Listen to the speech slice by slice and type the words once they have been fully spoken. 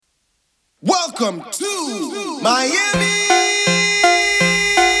Welcome to Miami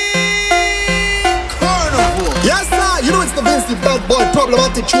Carnival. Yes, sir. You know it's the Vincy Bad Boy,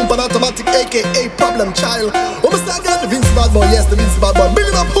 problematic tune, but automatic, aka Problem Child. When we start getting the Vincy Bad Boy, yes, the Vincy Bad Boy.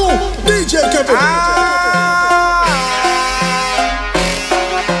 Big up who? DJ Kevin.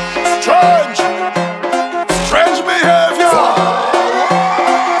 Strange behavior.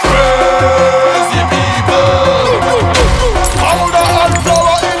 Crazy people. Powder and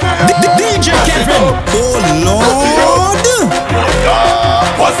flour in the air. DJ Kevin. Oh Lord.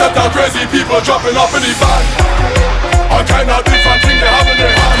 What's that? The crazy people jumping up in the van. All kind of different thing they have in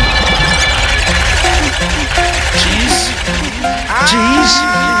their hand. Jeez.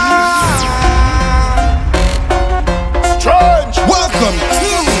 Strange. Welcome to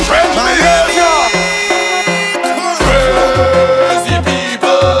Strange behavior. Crazy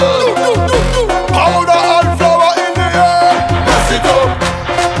people. Powder and flour in the air. Mess it up.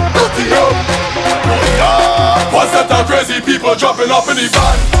 Put it up. What's that? The crazy people jumping up in the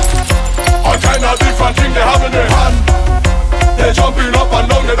van. All kind of different thing they have in their hand. They jumping up and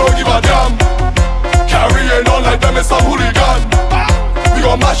down, they don't give a damn. Carrying on like them is some hooligan. We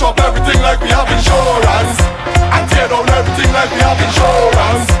gon' mash up everything like we have insurance, and tear down everything like we have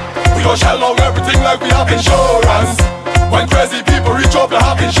insurance. We gon' shell down everything like we have insurance. When crazy people reach up, they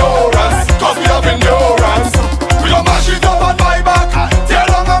have insurance, cause we have endurance. We gon' mash it up and buy back, tear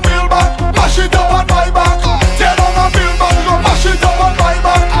down and build back. Mash it up and buy back, tear down and build back. We gon' mash it up and buy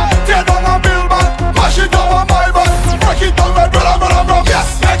back, tear down and build back. Mash it up and buy back. Break it down, red, brother,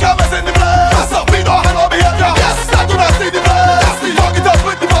 yes. Make a mess in the place. That's up, we don't have no behavior. Yes, I do not see the place. Yes, we fuck it up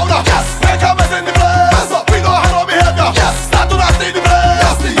with the powder. Yes, make a mess in the place. That's up, we don't have no behavior. Yes, I do not see the place.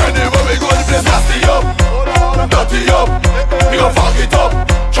 Yes, anywhere we go, the place nasty up, dirty up. We gon' fuck it up.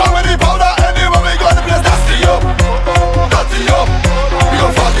 Try with the powder. Anywhere we go, the place nasty up, dirty up. We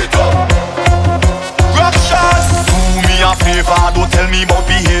gon' fuck it up. Rock shots. Do me a favor, don't tell me about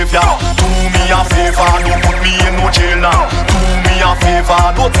behavior. Do me a favor, don't put me in no jail now. Do me a favor,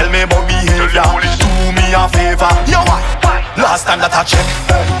 don't tell me about behavior. Do me a favor, yo what? Last time that I check,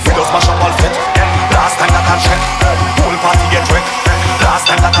 we just mash up all fit. Last time that I check, whole party get wrecked. Last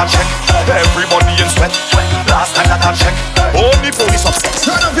time that I check, everybody in sweat. Last time that I check, only police upset.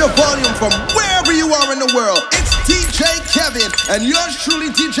 Turn up your volume from wherever you are in the world. It's DJ Kevin and yours truly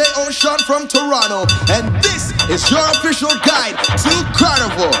DJ Ocean from Toronto. And this is your official guide to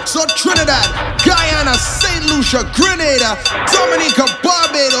Carnival. So Trinidad, Guyana, St. Lucia, Grenada, Dominica,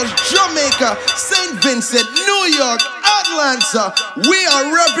 Barbados, Jamaica, St. Vincent, New York, Atlanta. We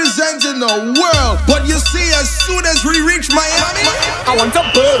are representing the world. But you see, as soon as we reach Miami, I want to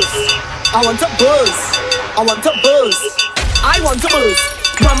buzz. I want to buzz. I want to buzz. I want to buzz.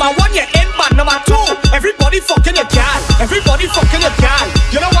 Number one, you're in, but number two, everybody fucking your gal. Everybody fucking your gal.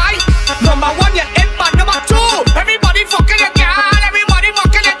 You know why? Number one, you're in, but number two, everybody fucking your gal. Everybody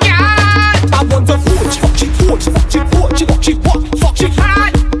fucking your gal. I want to fuck she, fuck she, fuck she, fuck she, fuck she, fuck she, fuck she,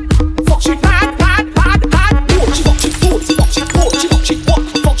 hard. Fuck she, hard. Fuck she, fuck she, fuck she, fuck she, fuck she, fuck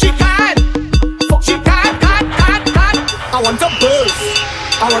she, fuck she, hard. Fuck she, hard. I want to buzz.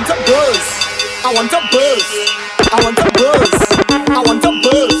 I want to buzz. I want to buzz. I want to buzz. I want to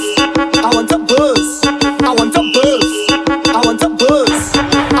buzz. I want to buzz. I want to buzz. I want to buzz.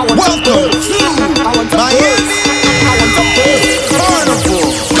 I want to welcome buzz. to I want to Miami buzz. I want to buzz.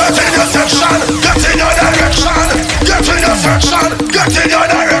 Carnival. Get in your section, get in your direction. Get in your section, get in your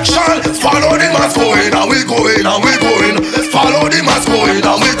direction. Follow the mass going and we going and we going. Follow the mass going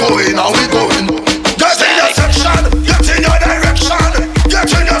and we going and we going. Get in your section, get in your direction. Get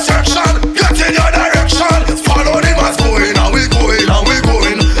in your section, get in your direction. Follow the mass going and we going and we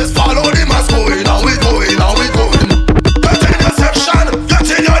going. Follow the mass going and we going and we going. Get in your section, get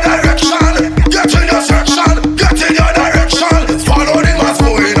in your direction. Get in your section, get in your direction. Follow the mass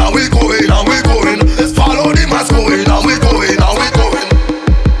going and we going and we going. Follow the mass going and we going and we going.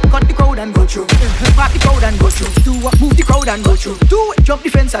 Cut the crowd and go through. Pop the crowd and go through. Do what? Move the crowd and go through. Do it. Jump the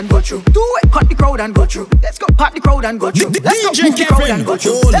fence and go through. Do it. Cut the crowd and go through. Let's go. Pop the crowd and go through. Let's go. Move the crowd and go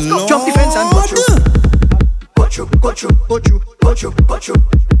through. Let's go. Jump the fence and go through. Go through. Go through. Go through. Go through. Go through.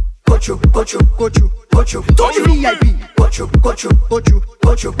 Go through. Go through. Go through. Go through. Touch the VIP. Go through. Go through. Go through.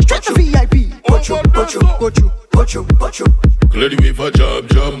 Go through. Stretch the VIP. Go through. Go through. Go through. Go through. Go through. Clear the way for job,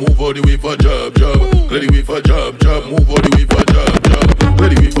 move all the way for job. Clear the way for job, move all the way for job. Clear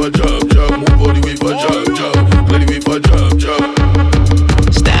the way for job, move all the way for job. Clear the way for job.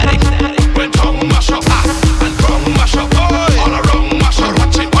 Static. When tongue mash up, and tongue mash up, all around mash up.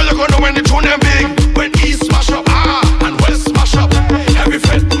 Watch it, all you gonna know when the tune them big. When east mash up, and west mash up, every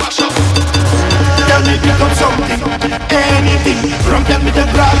fed mash up. Tell me pick up something, anything. From tell me the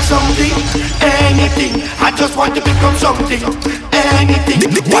grass.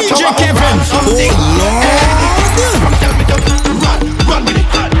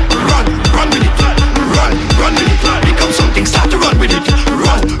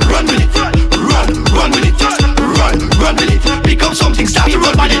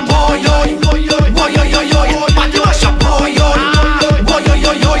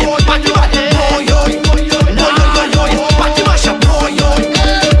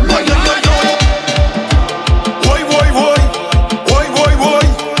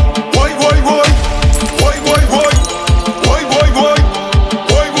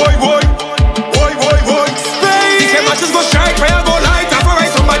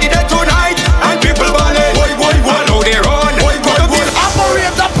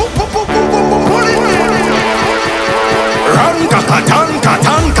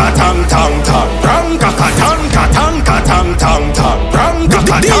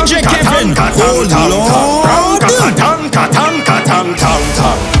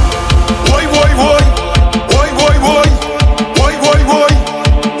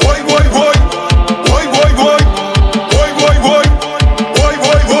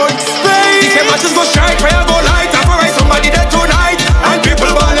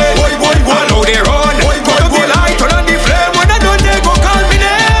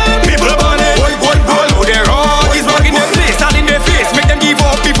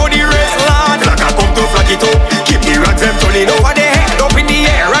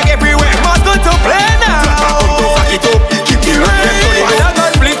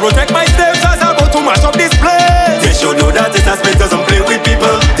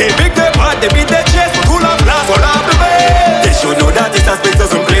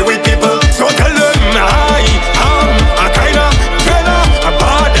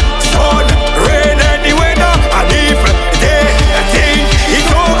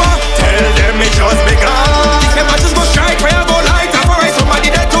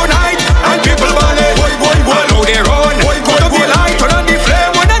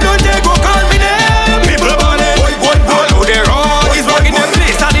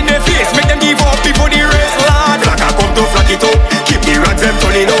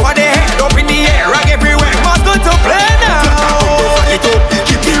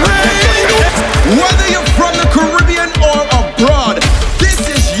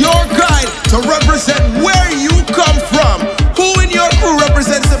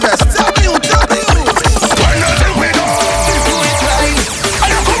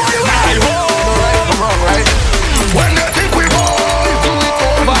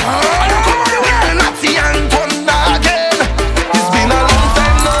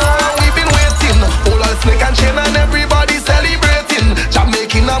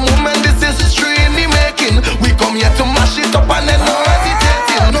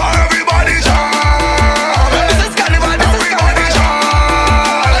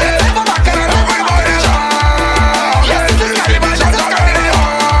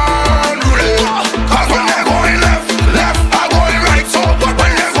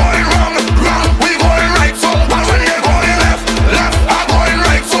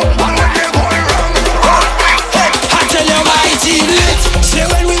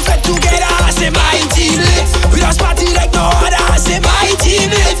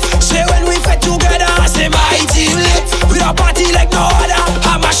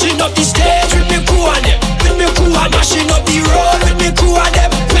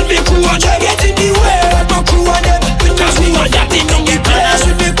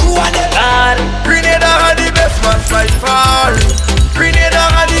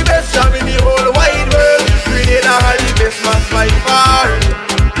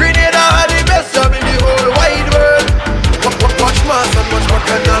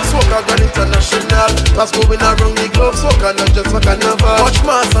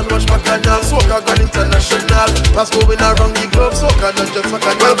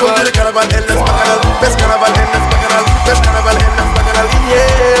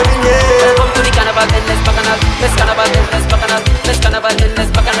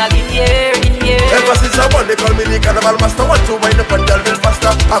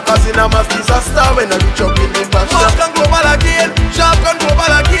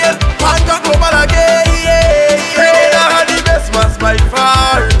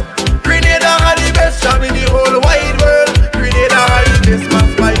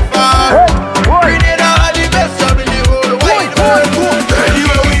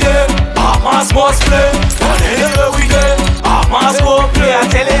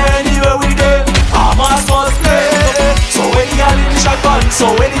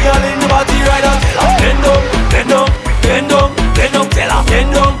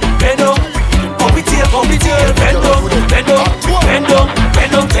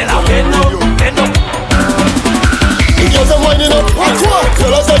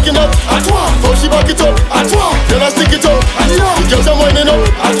 girls are winding up.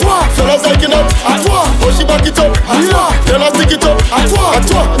 À toi, fellas liking up. À toi, oh she back it up. À toi, then I stick it up. À toi, à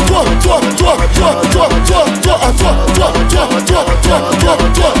toi, toi, toi, toi, toi, toi, toi, toi, à toi, toi, toi, toi, toi, toi,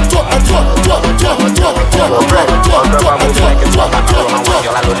 toi, toi, à toi, toi, toi, toi, toi, toi,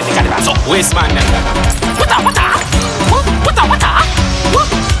 toi, So waste man then.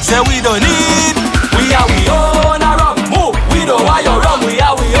 Say we don't need. We are we own a rum. Move. We don't want your rum. We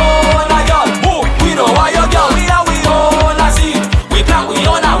are we own a girl. Move. We don't want your girl. We are we own a seed. We plant we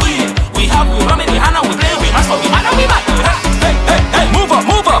own a weed. We have we rum in the hand and we play. We must for we man and we mad. Hey hey hey. Move up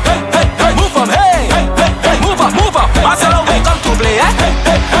move up. Hey hey hey. Move up hey hey hey hey. Move up move up. Marcelo we come to play. Hey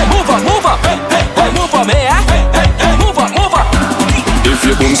hey hey. Move up move up. Hey hey hey. Move up hey hey hey hey. Move up move up. If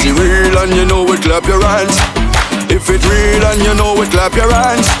you boom see real and you know it, clap your hands. If it real and you know it, clap your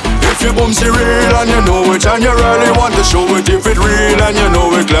hands. If you boom see real and you know it, and you really want to show it. If it real and you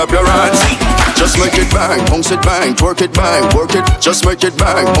know it, clap your hands. Just make it bang, bounce it bang, twerk it bang, work it. Just make it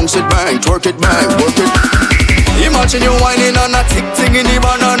bang, bounce it bang, twerk it bang, work it. Imagine you whining on a tick thing in the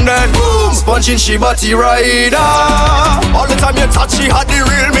van and then boom, sponging she body rider. All the time you touch, she had the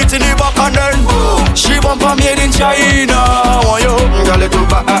real meat in the back and then boom, she bumper made in China. Want you, girl, it to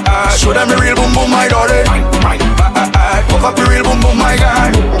bad. Show them the real boom boom, my darling. Puff up the real boom boom, my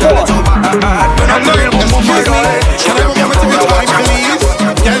guy. Girl, it to bad. When I'm the real boom boom, my darling. Show them the real boom boom, my guy.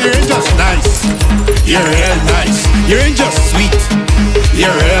 Girl, you ain't just nice. You're real nice. You ain't just sweet.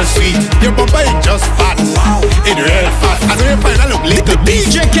 You're real sweet. Your bumper ain't just fat. It's real fat. And when you find a look little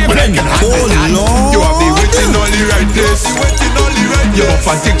DJ Kevin. Oh Lord. You have the waiting on the right place. You waiting on the right place. You want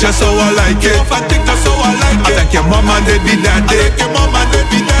fantic just so I like it. I thank your mom and dad be that day.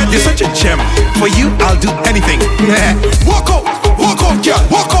 You're such a gem. For you, I'll do anything. Walk out, girl.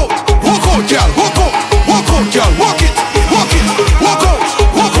 Walk out, girl. Walk out, girl. Walk it, walk it. Walk out,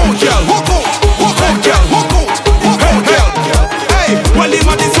 girl. Walk out, girl. Walk out. Hey, well, leave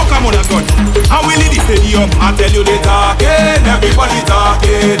my this fuck, I'm on a gun. And we leave the stadium. I tell you they talking, everybody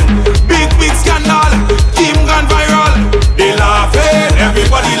talking. Big scandal, team gone viral. They laughing,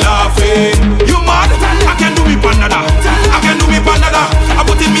 everybody laughing. You mad? I can do me panada. I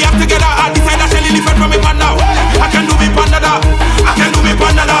put me up together. I decide I shall leave it from me pan now. I can do me panada.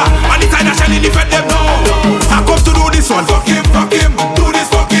 I decide I shall leave it them now. I come to do this one. Fuck him. Do this,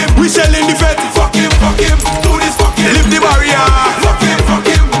 fuck him. We shall in the fed. Fuck him. Do this, fuck him. Lift the barrier. Fuck him.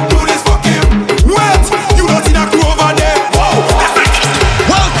 Do this, fuck him. Wait, you don't see that crew over there. Whoa.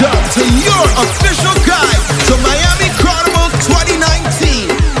 Welcome to your official guide to Miami Carnival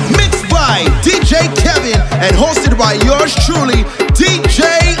 2019. Mixed by DJ Kevin and hosted by yours truly, DJ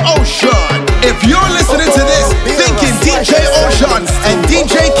Ocean. If you're listening to this thinking DJ Ocean and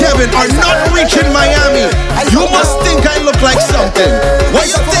DJ Kevin are not reaching Miami, you must think I look like something. What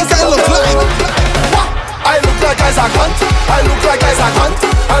you think I look like? I look like a cunt. I look like a cunt.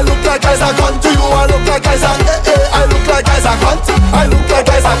 I look like a cunt to you. I look like a I look like a cunt. I look like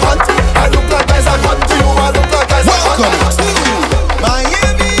a cunt. I look like a cunt to you. I look like a cunt. Welcome to Miami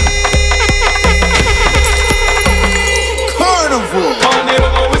Carnival.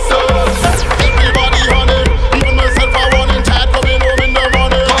 Everybody honey, even myself I want in chat coming home in the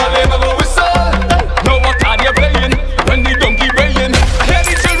morning. No, what are you playing? When the donkey braying, I hear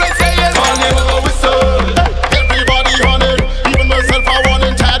the children saying, call him a whistle. Everybody honey, even myself I want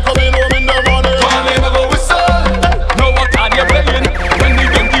in chat coming home in the morning. Call him a whistle. No, what are you playing? When the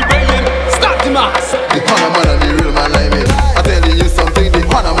donkey braying, stop the mass. The Panaman and the real man like me. I'm telling you something, the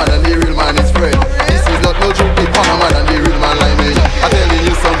Panaman and the real man is friend. This is not no joke, the Panaman and the real man like me. I'm telling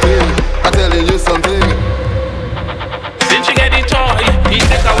you something. Since you get the toy, he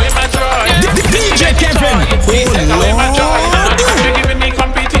take away my joy. DJ Kevin. He take away my joy. The battery giving me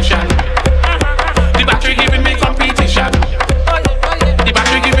competition. The battery giving me competition. The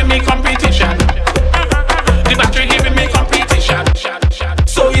battery giving me competition. The battery giving me competition.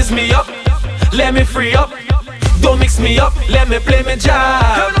 So ease me up, let me free up. Don't mix me up, let me play my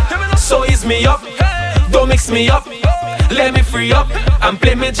job. So ease me up, don't mix me up. Let me free up and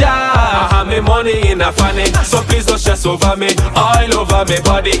play my job. I have me money in a fanny, so please don't stress over me. All over me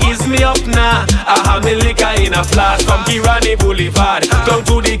body, ease me up now. I have me liquor in a flask from Kirani Boulevard down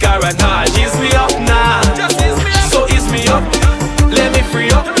to the Carnage. Ease me up now, so ease me up. Let me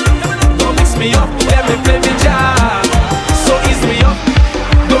free up, don't mix me up. Let me play my job. So ease me up,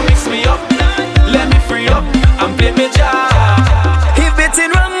 don't mix me up. Let me free up and play my job. If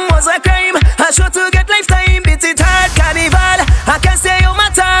beating rum was a crime, I should to get lifetime. Beat it hard, carnival. I can say you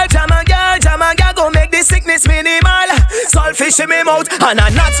matter. Jam a girl, go make the sickness minimal. Saltfish in my mouth, and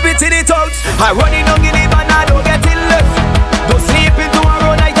I'm not spitting it out. I run it down in the van, I don't get it left. Don't sleep in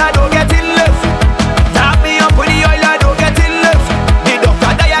tomorrow night, I don't get it left. Tap me up with the oil, I don't get it left.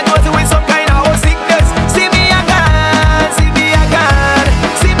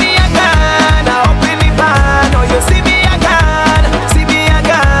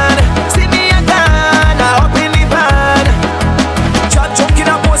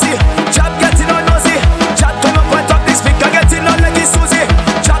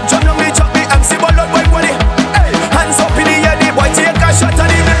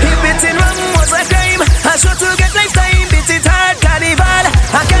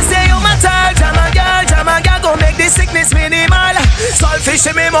 saltfish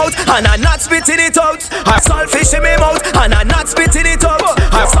in me mouth and I'm not spitting it out. Have saltfish in me mouth and I'm not spitting it out.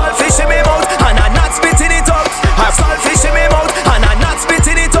 Have saltfish in me mouth and I'm not spitting it out. Have saltfish in me mouth and I'm not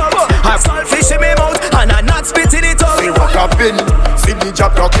spitting it out. Have saltfish in me mouth and I'm not spitting it out. See what happened? See the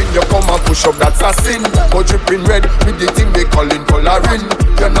job talking, you come and push up, that's a sin. Go dripping red with the thing they calling coloring.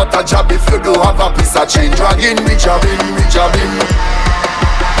 You're not a job if you don't have a piece of chain dragging. We jabbing, we jabbing.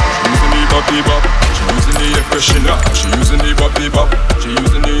 She using the bop bop, she using the air freshener. She using the bop bop, she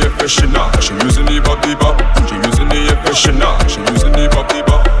using the air freshener. She using the bop bop, she using the air freshener. She using the bop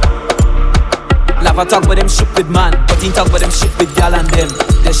bop. Lava talk with them stupid man, but he talk with them stupid gal and them.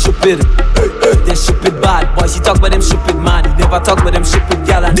 They're stupid, they're stupid bad. Boys, he talk with them stupid man, he never talk with them stupid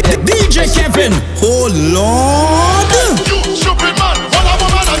gal and them. DJ Kevin, oh Lord. You stupid man, one of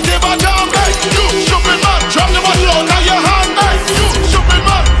woman and give a jam. Hey, you stupid man, drop the bottle out of your hand. Hey, you stupid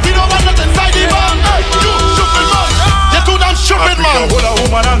man, we don't want nothing inside the van. Hey, you stupid man, you're too damn stupid man. Hold a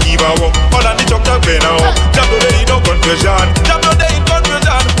woman and give her up, all of the talk talk play now. Jab no day no confusion, jab no day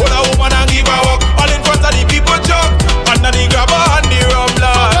confusion. Hold a woman and give her up. The people jump under the grabber and the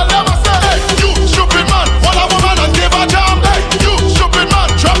rumbler. Hey, you stupid man, one a woman and give a jam. Hey, you stupid man,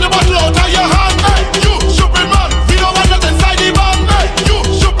 drop the bottle out of your hand. Hey, you stupid man, we don't want nothing inside the van. Hey, you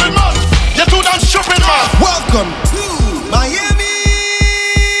stupid man, you're too damn stupid man. Welcome to Miami.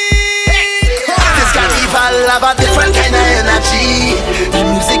 This carnival have a different kind of energy. The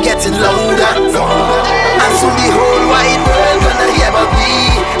music getting louder, and soon the whole wide world gonna hear about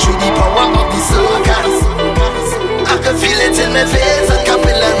me. Through the power of the soca, I can feel it in my veins and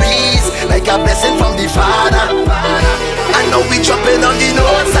capillaries, like a blessing from the Father. I know we jumping on the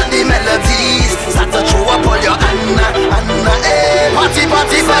notes and the melodies. Start to throw up all your Anna, eh. Party,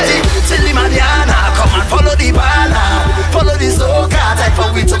 party, party, till the manana. Come and follow the banner, follow the soca. Time for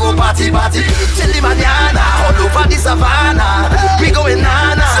we to go party, party, till the manana. All over the savannah, we going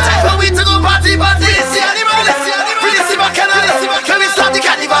nana. Time for we to go party, party. Let's see animal, let's see animal. Release the bacchanal, can we start the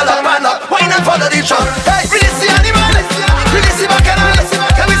carnival up and up? Why not follow the drum? Hey, release the animal, release the bacchanal,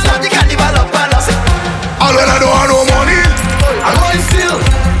 can we start the carnival up and up? All when I don't have no money, I'm going still.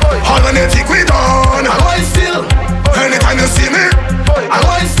 all when they think we done, I'm going still. anytime you see me, I'm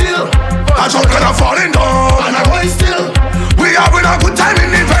going still. I just gonna falling down. And I'm going still. We having a good time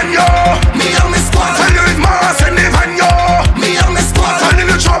in the venue. Me and my squad. Tell you it's mass in the venue. Me and my squad. Tell you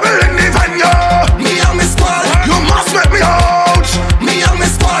the trouble in the venue. Me and my squad. You must make me out. Me and my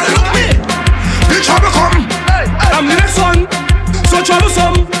squad. Look me, the trouble come. I'm the next one, so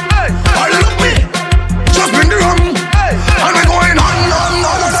troublesome. Look me, just bring the rum. And we going on.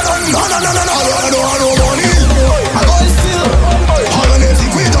 I don't have no money. I'm going still. All when they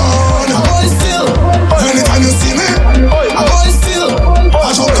think we done. I'm going still. Anytime you see me, I'm going still.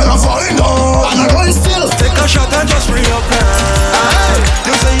 I just gonna falling down. And I'm going still. Take a shot and just free up now.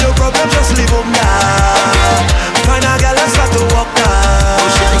 You say your problem, just leave them now. Find a girl and start to walk down.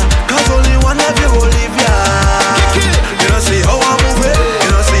 Cause only one of you will leave ya. You don't see how I move it, you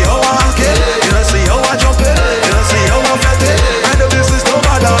don't see how I hack it, you don't see how I jump it, you don't see how I fet it. And the business no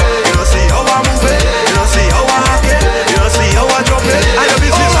matter. You don't see how I move it, you don't see how I hack it, you don't see how I jump it. And the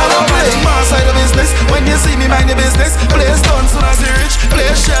business I don't mind. My side of business. When you see me mind the business, play stun soon as you rich, play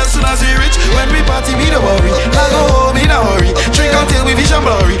shell soon as you rich. When we party, me don't worry. I go home in a hurry. Drink until we vision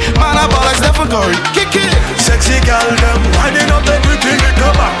blurry. Man, I ball like Stephen Curry. Kick it. Sexy girl, them winding up everything they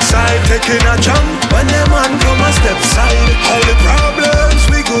come outside, taking a jump. When the man come a step side, all the problems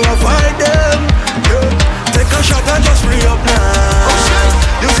we go avoid them. Yeah. Take a shot and just free up now.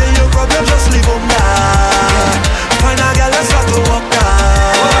 You say your problem, just leave them now. Find a girl and start to walk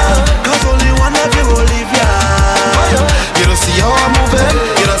down. Cause only one of you will leave ya. You don't see how I'm moving,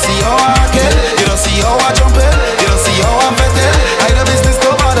 you don't see how I get, you don't see how I jump in, you don't see how I'm fetting. I the business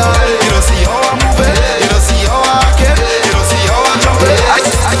no matter. You don't see how I'm moving, you don't see how I get, you don't see how I jump in.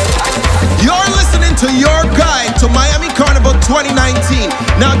 You're listening to your guide to Miami Carnival 2019.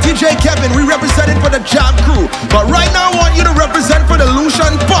 Now, DJ Kevin, we represented for the Jam Crew, but right now I want you to represent for the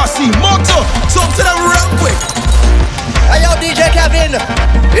Lucian Posse. Moto, talk to them real quick. Hey yo, DJ Kevin,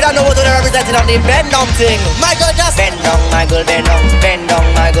 you don't know what they're representing on the bend down thing. Michael just bend down, Michael bend down, bend down,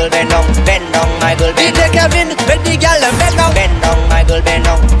 Michael bend down, bend down, Michael bend down. DJ Kevin, make the girl them bend down, bend down, Michael bend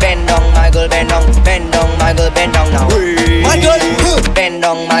down, bend down, Michael bend down, bend down, Michael bend down now. Michael, bend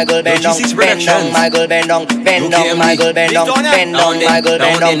down, Michael bend down, bend down, Michael bend down, bend down, Michael bend down, bend down, Michael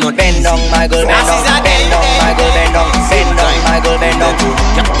bend down, bend down, Michael bend down, bend down, Michael bend down, bend down, Michael bend down.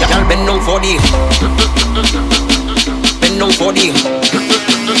 Y'all bend down for the. Bend down for the.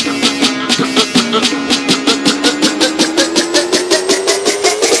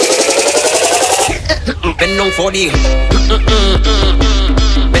 Bend down for the.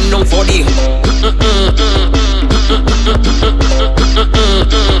 down for the.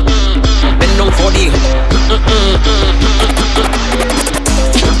 Bend down for the.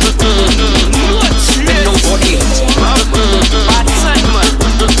 Bend down for the. Bad side man.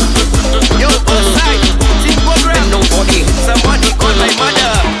 Yo, outside. Team program. Bend down for the. Somebody call my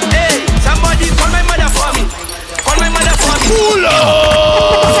mother. Hey, somebody call my mother for me. Call my mother for me.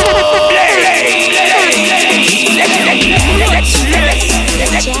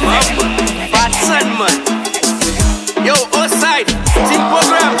 Bad son man. Yo, outside. Team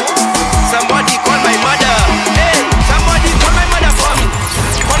program. Somebody call my mother. Hey, somebody call my mother for me.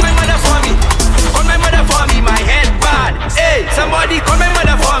 Call my mother for me. Call my mother for me. My head bad. Hey, somebody call my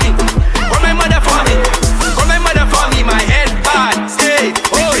mother for me. Call my mother for me. Call my mother for me. My head bad. Hey,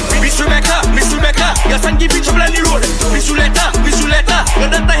 oh, Miss Rebecca, your son give you trouble on the road. Miss Juletta, your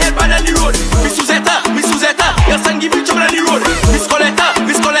daughter head bad on the road. Miss Suzetta, your son give you trouble on the road. Miss Coletta,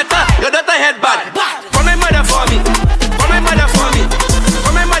 your daughter head bad. Call my mother for me. Call my mother for me.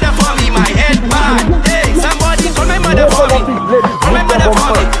 Call my mother for me. My head bad. Hey, somebody call my mother for me. Call my mother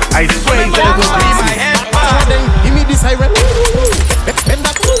for me. I swear you better go for me. My head bad. Give me this siren. Bend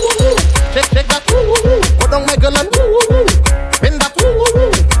that. Take that. Put down my gun and bend that.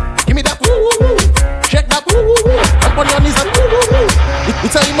 Give me that. Check that. Up on your knees and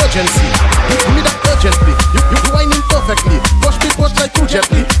it's an emergency. Give me that urgently. You whining perfectly. Push like too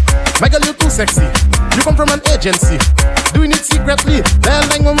gently. My girl, you too sexy. You come from an agency. Doing it secretly. Dial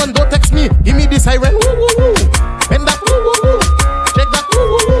 911, don't text me. Give me this siren. Bend that. Check that.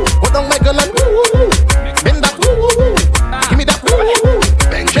 Put down my gun and bend that. Give me that.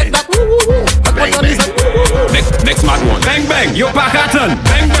 Check that. Up on your knees and Next mad one. Bang bang, yo Pakatan.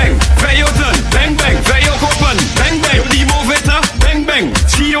 Bang bang, Fayotan. Bang bang, Fayokopan. Bang bang, Dimo Veta. Bang bang,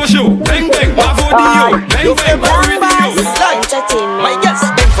 Chio Show. Bang bang, Bavodio. Bang bang, Bavodio. My guess.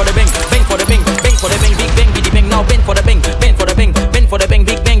 Bang for the bang, bang for the bang, bang for the bang, big bang, biddy bang. Now bang for the bang, bang for the bang, bang for the bang,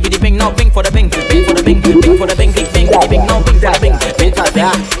 big bang, biddy bang. Now bang for the bang, bang for the bang, bang for the bang, big bang, biddy bang. Now bang for the bang, bang for the bang.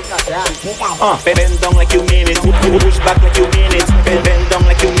 Bend down like you mean it. Push back like you mean it. Bend down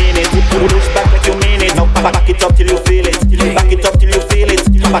like you mean it. Push back like you mean it. Now back it up till you feel it. Back it up till you feel it.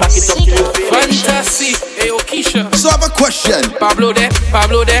 Back it up till you feel it. Fantastic. Hey, Keisha. So I have a question. Pablo there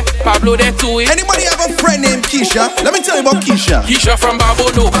to it. Anybody have a friend named Keisha? Let me tell you about Keisha. Keisha from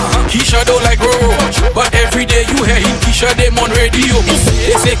Babodo. Keisha don't like Roro. But every day you hear him, Keisha them on radio.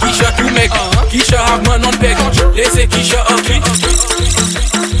 They say Keisha to make. Keisha have man on peg. They say Keisha ugly.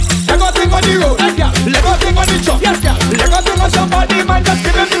 Let go thing on the road, let go thing on the truck, let go thing on somebody, man, just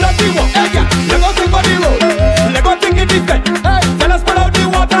give him the lucky one. Let go thing on the road, let go thing in the bed. Hey, fellas pull out the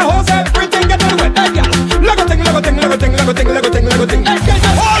water hose, everything get all wet. Let go thing.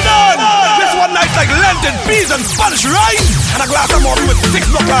 hold on! This one night like Lenten, peas and Spanish rice, and a glass of more with 6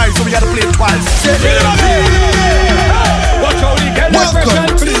 knuckles, so we had to play it twice. Watch how the girl is fresh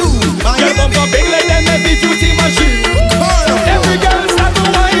and clean. Girl bumper big like them heavy duty machine. Every girl start to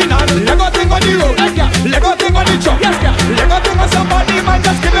whine and let go thing on the road, let go thing on the truck, let go thing on somebody, man,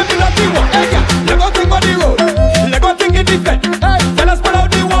 just give him the lucky one. Let go thing on the road, let go thing in the bed. Hey, fellas pull out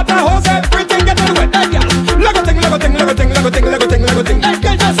the water hose, everything get all wet. Let go thing. Hey,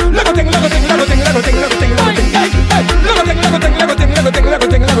 girl, just let go thing. Hey,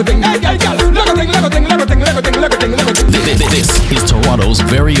 This is Toronto's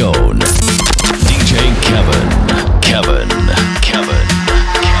very own DJ Kevin.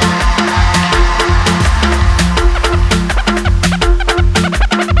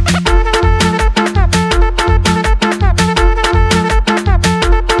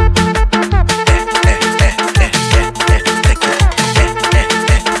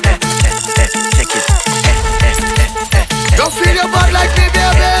 Don't feel your body like me,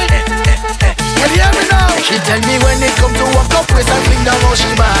 baby. Can you hear me now? She tell me when it come to walk up, waist and fling down how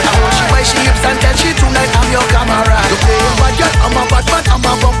she bad. How she buy she hips and tell she tonight I'm your camera. You play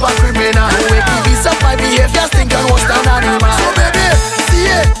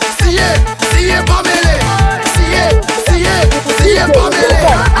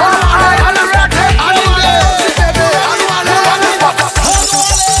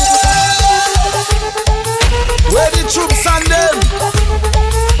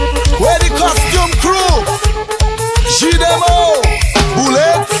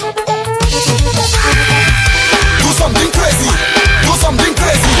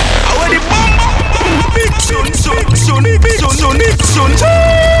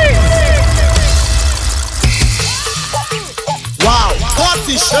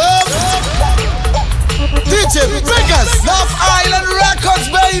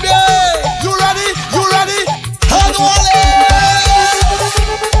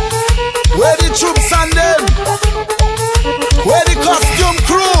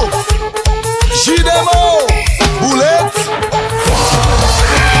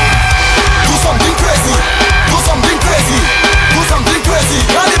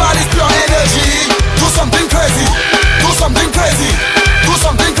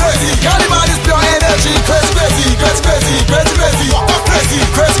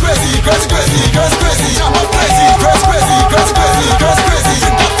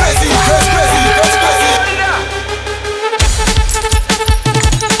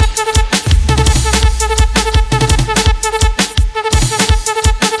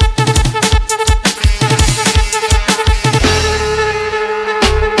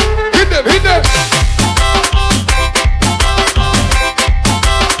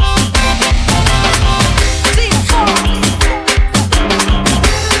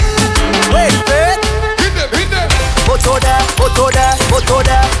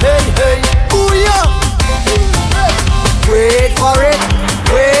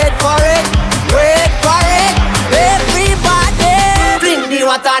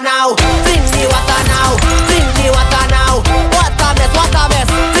now. Bring me water now. Bring me water now. What a mess, what a mess.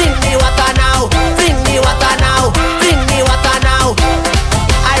 Bring me water now. Bring me water now. Bring me water now.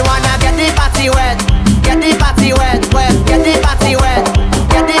 I wanna get the party wet. Get the party wet, wet. Get the party wet.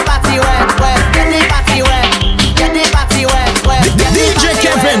 Get the party wet, wet. Get the party wet. Get the party wet, wet. DJ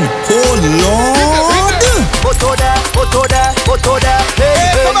Kevin, oh Lord. Photo there, photo there, photo there.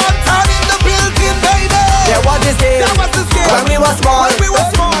 Hey, come on, turn in the building, baby. There was this game, when we were small.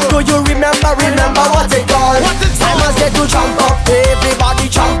 Do you remember what it called? Simon said to jump up, everybody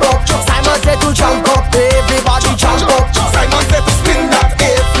jump up. Simon said to jump up, everybody jump up. Simon said to spin that,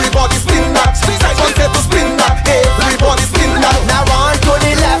 everybody spin that. Simon said to spin that, everybody spin that. Now run to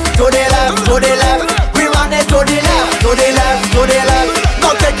the left, to the left, to the left. We run it to the left, to the left, to the left.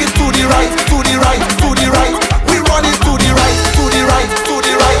 Now take it to the right, to the right, to the right. We run it to the right, to the right, to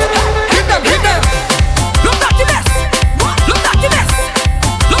the right. Hit them, hit them. Look at the mess. Look at the mess.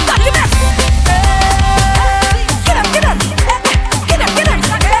 Look at the mess. Get up, get up. Get up, get up.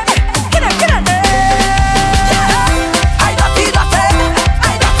 Get up, get up. I don't feel nothing.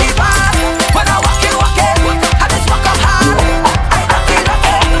 I don't feel bad. When I walk in, I just walk up hard. I don't feel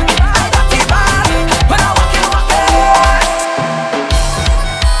nothing. I don't feel bad. When I walk in,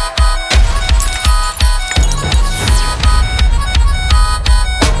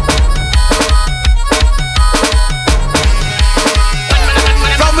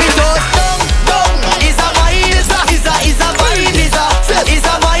 From we down, is a vibe, is a vibe, is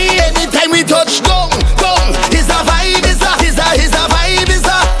a vibe. Anytime we touch down, is a vibe, is a vibe, is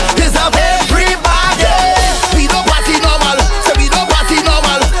a everybody. We don't party normal, so we don't party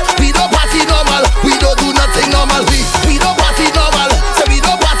normal. We don't party normal, we don't do nothing normal. We don't party normal, so we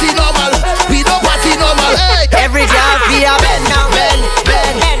don't party normal. We don't party normal. Every girl be a bend now, bend,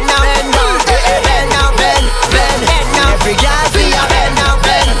 bend, bend now, bend now, bend now, bend, bend, bend now. Every girl be a bend now,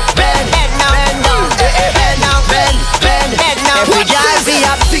 bend, bend, bend now, bend now, bend now, bend, bend, bend now. Every girl be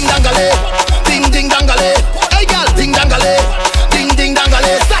a ding dangale, ding ding dangale. Hey girl, ding dangale, ding ding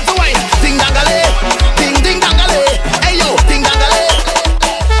dangale. Start the wine, ding dangale, ding ding dangale. Hey yo, ding dangale.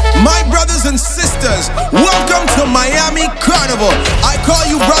 My brothers and sisters, welcome to Miami Carnival. I call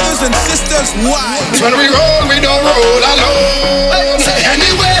you brothers and sisters, why? When we roll, we don't roll alone. Say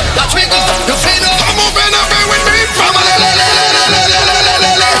anywhere that we go, you feel no. Come up and up with me, family.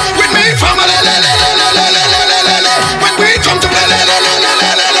 With me, family. When we come to play,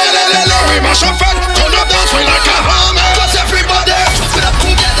 we mash up and turn up dance, we like a hammer. 'Cause everybody chop it up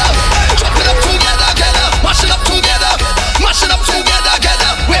together, chop it up together, mash it up together, mash it up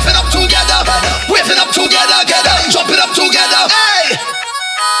together, wave it up together, wave it up together, chop it up together. Hey.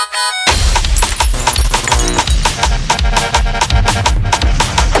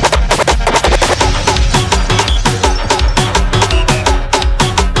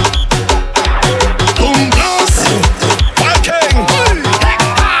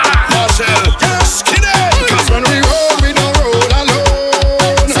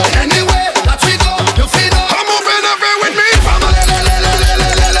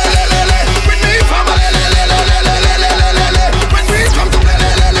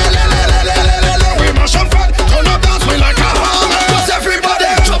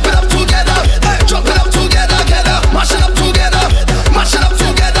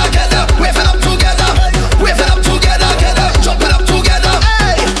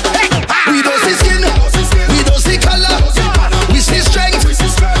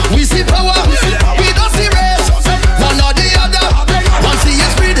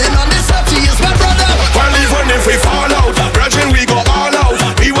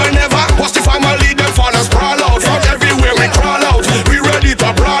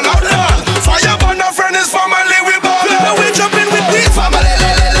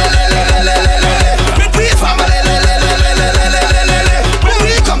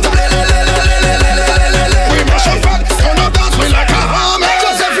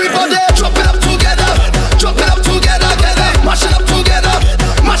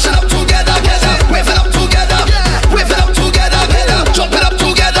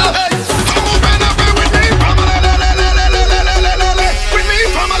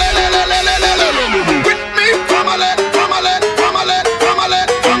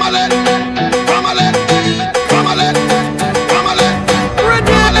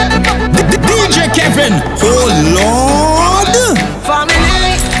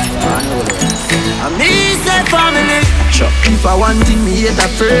 If I want him, me hate a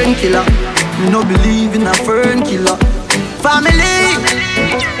fern killer. Me no believe in a fern killer. Family,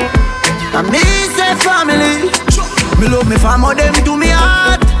 and me say family. Me love me family, them to me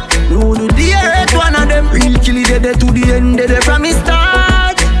heart. Me would do the hurt one of them. Real kill it dead to the end, dead from me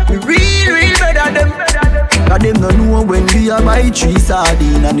start. a buy 3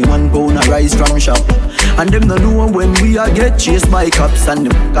 sardine and the 1 pound of rice from shop. And them no know when we a get chased by cops and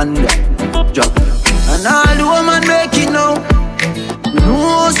them can drop. And all the woman make it now. We know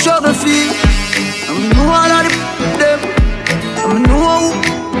how struggle feel. And we know all of them. And we know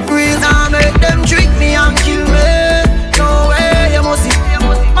how free. Now make them trick me and kill me. No way, you must see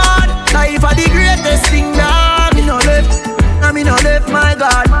mad. Life are the greatest thing that me no left. Now me no left, my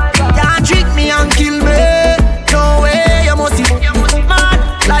God. Can't trick me and kill me. No way, you must see mad.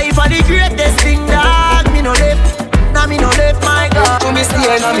 Life are the greatest thing that me no left. Now me no left, my God. To me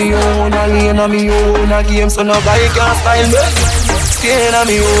staying on me own, a lane on me own, a game so no guy can style me. Staying on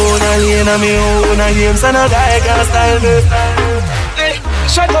me own, a lane on me own, a game so no guy can style me. Hey,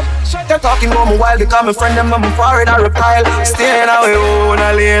 shut up. They're talking about me while they call me friend them on my forehead I reply. Staying on me own,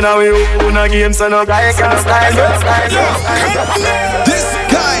 a lane on me own, a game so no guy can style me. This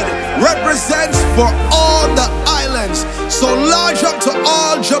guide represents for all the islands, so large up to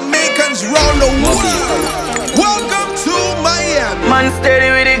all Jamaicans round the world. Welcome to Miami. Man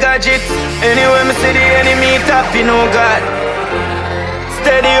steady with the gadget. Anyway me see the enemy tap, you know God.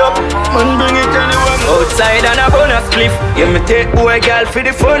 Steady up, man bring it anywhere. Outside and a bonus cliff. Yeah, me take boy girl for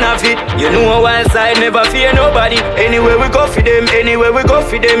the fun of it. You know wild side never fear nobody. Anywhere we go for them, anywhere we go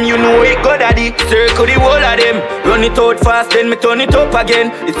for them. You know it go daddy. Circle the whole of them. Run it out fast, then me turn it up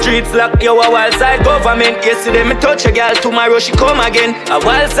again. The streets lock, yo a wild side government. Yesterday me touch a girl, tomorrow she come again. A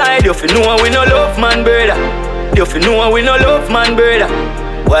wild side, you fi know we no love man brother. You fi know we no love man brother.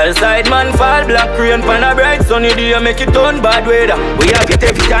 Wild side man fall black rain pan a bright sunny day make it turn bad weather. We have it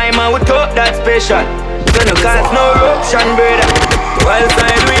every time and we talk that special. So no cause no eruption brother. Wild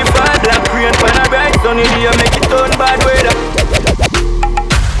side we fall black rain pan a bright sunny day make it turn bad weather.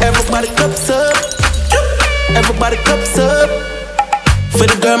 Everybody cups up. Everybody cups up. For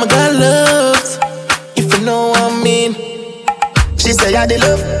the girl my God loves. If you know what I mean. She say I did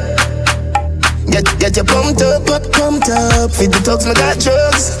love. Get you pumped up. Feed the talks, my got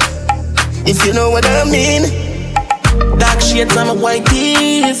drugs. If you know what I mean. Dark shades on my white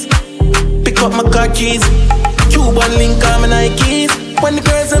tees. Pick up my car keys. Cuban link on my Nikes. When the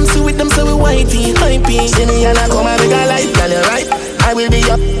girls I'm sweet, them so we whitey, hypey. See me and I come and make a light, girl you right. I will be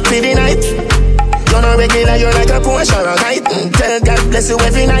up for the night. You're not regular, you're like a Porsche or a kite. Tell God bless you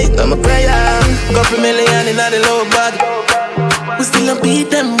every night, I'm a prayer. Couple million in the low bag. We still don't beat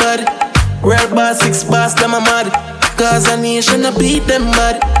them bad. Red bar, 6 bars, them a mad. Cause a nation a beat them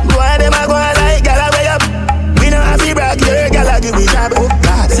bad. Why them a go like gala way up? We know have to brag, yeah, gala give me job. Oh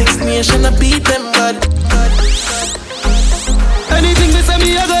God, 6 nation a beat them bad. Anything they say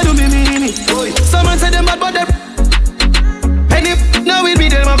me, I gotta do me mean it. Someone say them bad, but they. And if now it be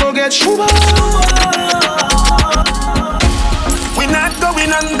them, I go get shuba. We not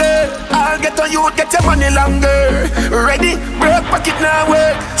going under. I'll get on you, get your money longer. Ready, break pocket now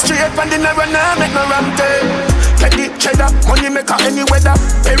work. Straight from the never now make no ram tail. Get the cheddar, money maker any weather.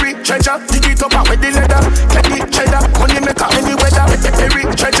 Perry treasure, dig it up with the leather. Get the cheddar, money maker any weather. Perry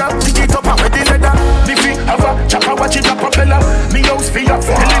treasure, dig it up with the leather. Diffy, have a chopper, watch it a propeller. Me house for you,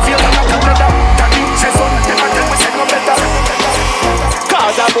 live your man up together. Daddy, say son, never tell me say no better.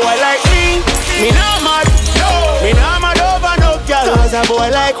 Cause a boy like me not mad. Me not mad over no girl. Cause a boy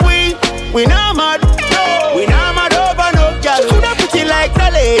like we not mad. We not mad over no girl. Coulda put it like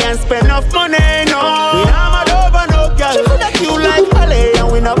Calais and spend enough money, no. We not mad over no girl. Coulda cute like Calais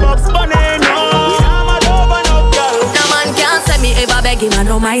and we no box money, no. We not mad over no girl. No man can't say me ever beg him, I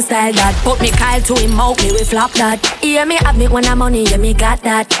know my style that. Put me Kyle to him out, me we flop that. Hear me have me when I'm money, yeah me got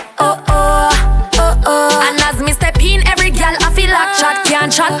that. And as me step in, every girl I feel like chat.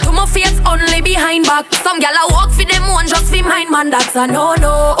 Can't chat to my face, only behind back. Some girl I walk for them one, just for mine, man, that's a no.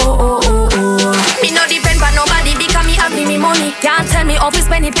 Me no depend on nobody because me have me money. Can't tell me off to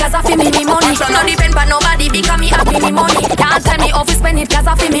spend it cause I feel me money. No depend on nobody because me have me money. Can't tell me off to spend it cause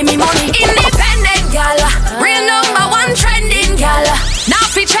I feel me money. Independent girl, real number 1 trending girl. Now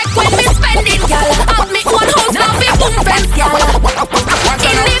fi check when me spending girl. Have me one house, now fi boom fence girl.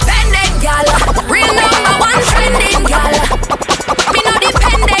 Independent girl, real number 1 trending girl. Me no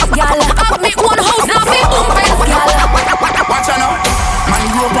dependent girl. Have me one house, now fi boom fence girl. Watch out now. Man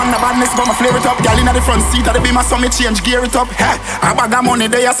grew up on the badness, but my flare it up. Girl in the front seat of the beamer, so me change gear it up. Ha, I bag of money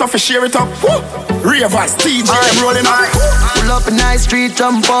there, so fi share it up. Ravers, TJ, I'm rolling up. Pull up in nice street,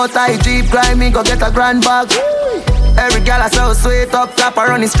 jump out, I Jeep, climb me, go get a grand bag. Every gal I so sweet up top, I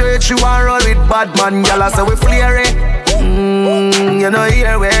run it straight, she want roll with bad man. Gal I say we flare it. You know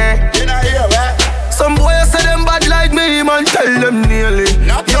here we. Some boys say them bad like me, man, tell them nearly.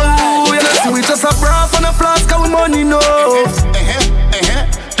 Yo, you know see we just a bra on a flask of money, no.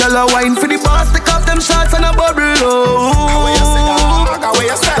 Tell a wine for the boss, take off them shots and a bubble, oh.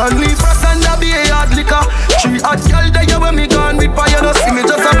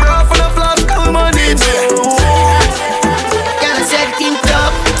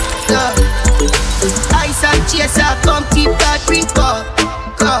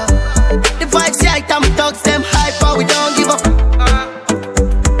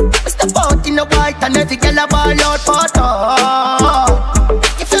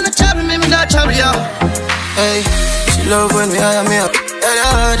 love when we hire me up.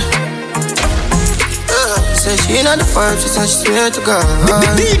 Say she ain't on the vibe, she said she swear to God.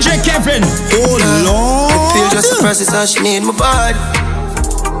 DJ Kevin, oh Lord. The pill just suppresses how she need my body.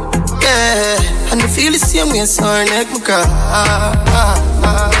 Yeah, and I feel the same way, so her neck my cry.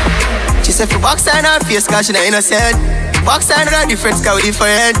 She said for box on her face, cause she not innocent. Box on her different, cause we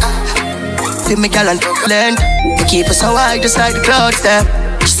different. Feel me gal and blend. We keep us so high, just like the clouds there.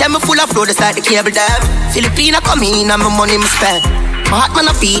 She said me full of flow, just like the cable dam. Filipina come in and my money me spend. My heart man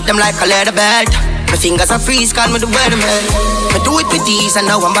I beat them like a leather belt. My fingers are freeze, call me the weatherman. I do it with these and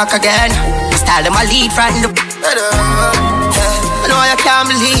now I'm back again. My style them I lead right in the I know I can't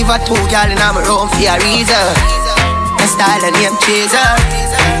believe I told y'all in my room for a reason. My style and name chaser.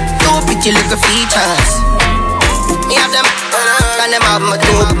 Two pretty little features. Me have them, and them have my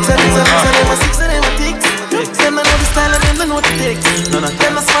two. Them a six and them a ticks. Them a know the style and them a know the ticks. None of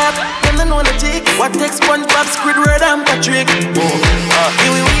them a smart, them a know the tick. What takes SpongeBob, Squidward and Patrick?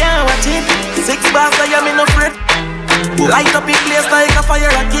 Here we are watching. 6 bars I am in no fret. Light up in place like a fire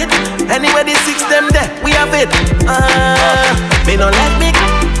rocket. Anyway the 6 them there, we have it. Me no let me.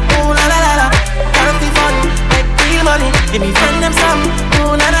 Oh la la la la. Can't be fun, make real money. Give me friend them some.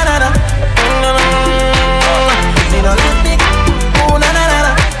 Oh la la la la. Me no let me. Oh la la la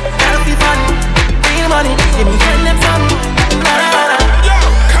la. Can't be fun, real money. Give me friend them some. La la la la.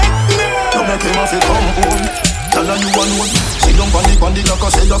 Don't make him off it come home. Tell her you alone. Sit down on the like I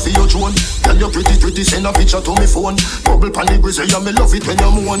say you feel your throne. Tell you pretty, send a picture to me phone. Bubble pan the grizzly, yeah, me love it when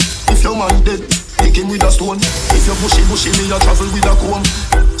you moan. If your man dead, pick him with a stone. If you bushy, me a travel with a comb.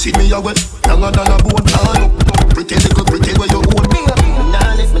 See me a wet, younger than a bone. Ah, look, pretty little pretty where you own. Me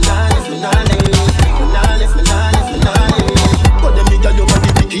nah live. But them nigga you want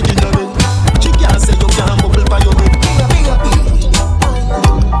the wicked in the bed. She can't say you can't bubble by your bed.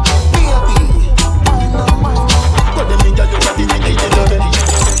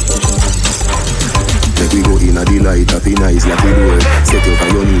 Make we go in a delight, happy nice, like we do. Set you for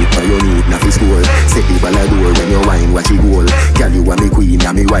your need, na fi score. Set the ball a door when you wine, watch it goal. Girl, you are me queen,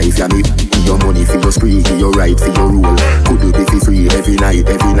 ya me wife, ya me. Your money for your spree, give your right for your rule. Could you be free every night?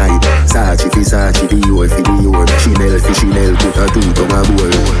 Sachi fi Sachi, Dior fi Dior. Chanel, put a two on a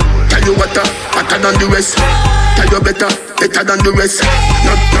bowl. Tell you what, hotter than the rest. Tell you better than the rest.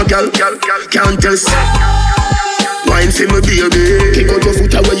 No girl, can't test. Wine for me baby. Kick out your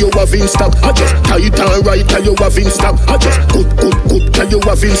foot away you have in stock. I just tight and right, tell you have in stock. I just good, tell you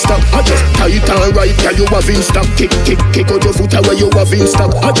have in stock. I just tight and right, tell you have in stock. Kick out your foot away you have in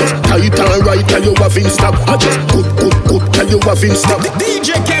stock. I just tight and right, tell you have in stock. I just good, tell you have in stock.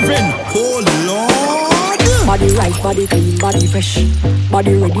 DJ Kevin, oh Lord. Body right, body clean, body fresh.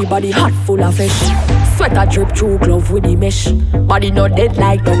 Body ready, body hot, full of fish. Sweater drip through glove with the mesh. Body not dead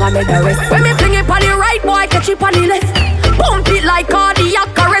like don't I make the rest. When me fling it on the right, boy catch it on the left. Pump it like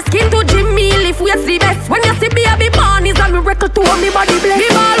cardiac arrest. Skin to gym me lift weights the best. When you see baby ponies and me reckle to me body bless. Me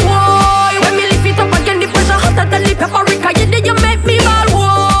ball boy, when me lift it up again the pressure hotter than the paprika. You did you make me ball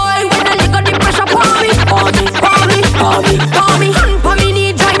boy. When the leg of the pressure pour me. Hand for me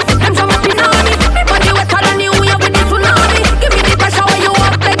knee joints, them jam up in on me. Me body wetter than you with the tsunami. Give me the pressure when you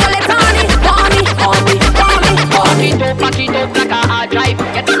up like a letani. Back it up like a hard drive.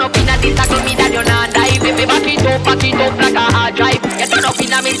 You turn up in a this tackle me that you not die. Baby, back it up like a hard drive. You turn up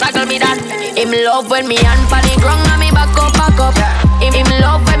in a me tackle me that. Him love when me hand pan the ground and me back up. Him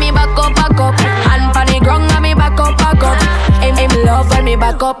love when me back up. Hand pan the ground and me back up. Him love when me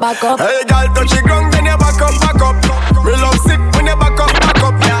back up. Hey, girl, touch the ground then you back up. Me love sick when you back up.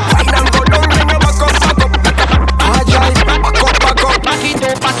 Wine and go down then you back up. Hard drive, back up. Back it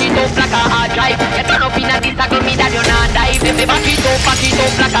up like a hard drive. You turn up in a this tackle me that you not die. Baby, back it up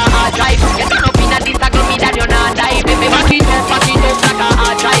like a hard drive. You turn up in a this tackle me that you not die. Baby, back it up like a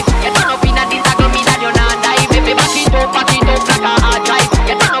hard drive. You turn up in a this tackle me that you not die. Baby, back it up like a hard drive.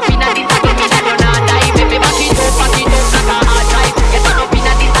 You turn up in a this tackle me that you not die. Baby, back it up like a hard drive. You turn up in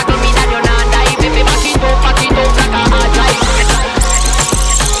a this tackle me that you not die. Baby, back it up like a hard drive.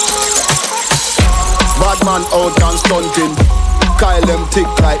 Bad man out and stunting. Kyle them thick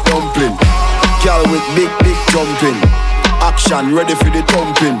like dumpling. Girl with big jumping. Action ready for the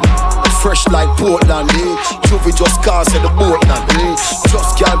thumping. Fresh like Portland. Juvie just cast at the boatland.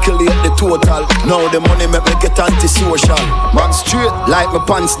 Just calculate the total. Now the money make me get antisocial. Man straight like my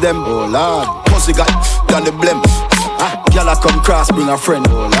pants them. Oh lord. Pussy got down the blem. Girl I come cross bring a friend.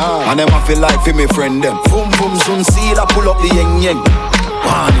 Oh lord. And them I feel like for me friend them. Boom boom soon see I pull up the yeng yeng.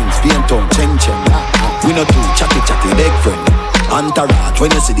 Warnings, being tongue, cheng cheng. We not too chatty big friend. Entourage,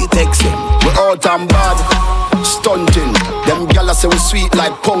 when you see the text them, we out and bad, stunting. Them gyal say we sweet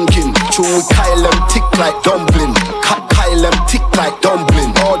like pumpkin. True, we Kyle them thick like dumpling. Kyle them thick like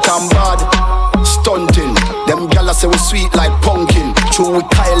dumpling. Out and bad, stunting. Them gyal say we sweet like pumpkin. True, we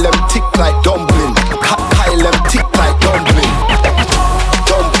Kyle them thick like dumpling. Kyle them thick like dumpling.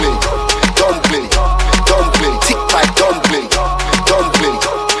 Dumpling, dumpling, dumpling, thick like dumpling. Dumpling,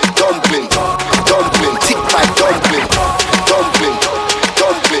 dumpling, dumpling, thick like dumpling. Dumpling,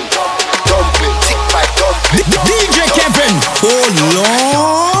 dumpling, dumpling, thick like dumpling. DJ Kevin, oh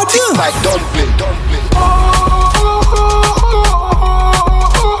Lord, thick like dumpling, dumpling.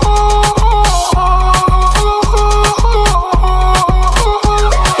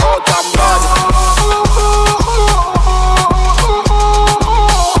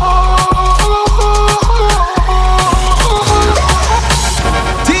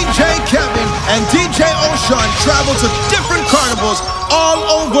 Travel to different carnivals all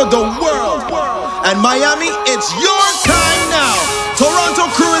over the world. And Miami, it's your time now. Toronto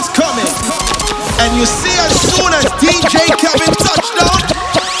crew is coming. And you see, as soon as DJ Kevin touched down,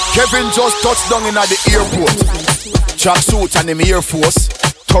 Kevin just touched down in at the airport. Tracksuit and him Air Force.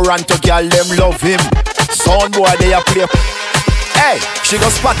 Toronto girl, them love him. Sound boy, they a play. Hey, she go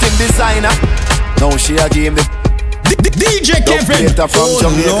spot him designer. Now she a game the DJ Kevin, from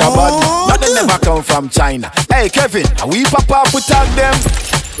Jamaica, but they never come from China. Hey Kevin, we pop up with tag them.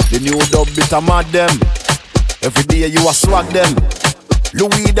 The new dub bit a mad them. Every day you a swag them.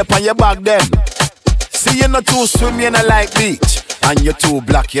 Louis up on your back them. See you not too swim, you not like beach. And you too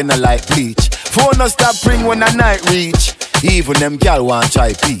black, you not like bleach. Phone no stop ring when the night reach. Even them gal want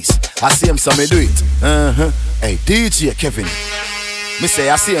try peace. I see him so me do it. Hey DJ Kevin, me say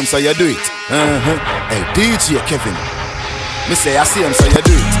I see him so you do it. Hey DJ Kevin, me say I see him so you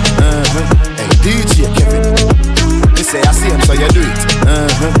do it. Hey DJ Kevin, me say I see him so you do it.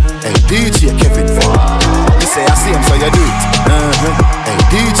 Hey DJ Kevin, me say I see him so you do it. Hey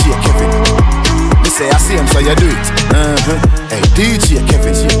DJ Kevin, me say I see him so you do it. Hey DJ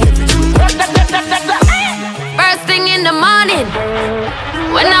Kevin, First thing in the morning,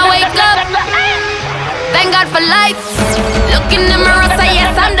 when I wake up, thank God for life. Look in the mirror, say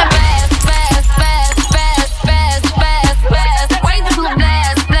yes, I'm the best. Way too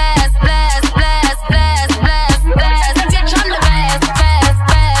blessed, blessed, blessed, blessed, blessed, blessed, blessed. Bitch, I'm the best.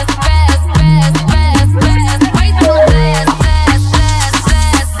 Way too blessed, blessed,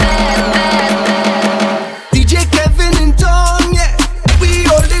 blessed, blessed. DJ Kevin in town, yeah. We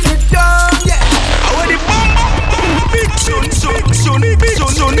holding it down, yeah. I want the big son.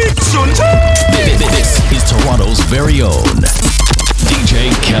 This is Toronto's very own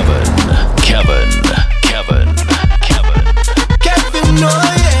DJ Kevin. Kevin, no,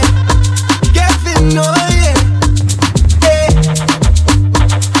 yeah. Kevin, no, yeah. Hey.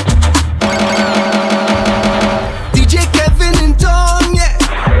 DJ Kevin in town, yeah.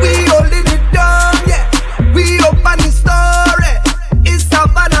 We holding it down, yeah. We open the story. It's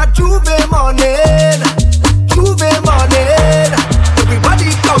Savannah Juve morning. Everybody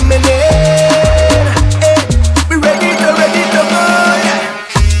coming in. Hey. We ready to go, yeah.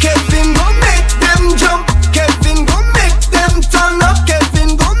 Kevin go make them jump. Kevin go make them turn up.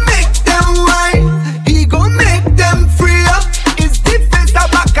 Kevin go make them wine. He go make them free up. It's the face of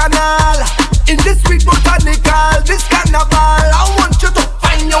Bacchanal. In this sweet botanical, this carnival, I want you to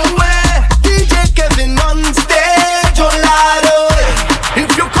find your way. DJ Kevin on stage, oh Lord, oh.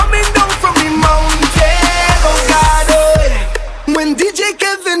 If you're coming down from the mountain, oh God, oh. When DJ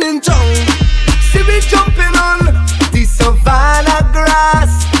Kevin in town, see me jumping on the Savannah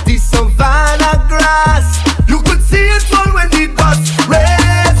grass, the Savannah grass. You could see it all when the dust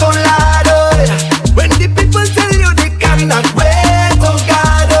raise, oh Lord, oh. When the people tell you they cannot wait, oh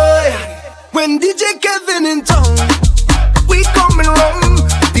God, oh. When DJ Kevin in town, we coming round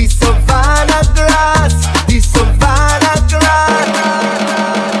the Savannah grass, the Savannah grass.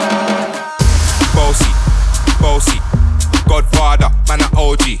 Bossy, Godfather, man a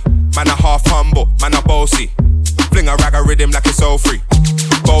OG, man a half humble, man a bossy. Fling a rag a rhythm like it's all free.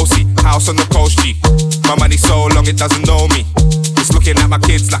 Bossy, house on the coast G. My money so long it doesn't know me. It's looking at my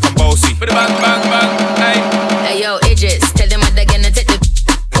kids like I'm bossy. Bang, bang, bang, hey. Hey yo, Idris, tell them what they're gonna take the.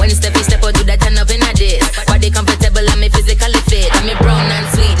 When step out, do that turn up in a this. Body comfortable and me physically fit. And me brown and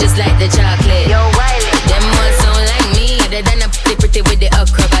sweet just like the chocolate. Yo, Wiley, them all sound like me. They done up pretty with the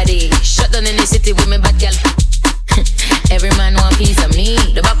okra body. Shut down in the city with me bad girl. Every man want piece of me.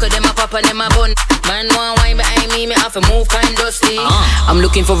 The back of them a pop and them a bun. Man want wine behind me have to move kind dusty. I'm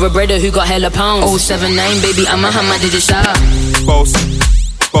looking for a brother who got hella pounds. 079 baby, I'm a hammer, did it shot.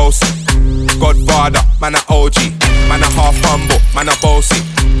 Bossy, Godfather, man a OG, Man a half humble, man a bossy.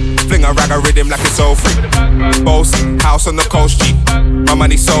 Fling a rag a rhythm like it's all free. Bossy, house on the coast G. My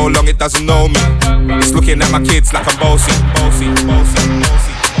money so long it doesn't know me. It's looking at my kids like I'm bossy.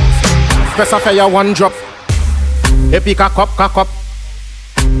 Press a fire one drop. Epic a cup.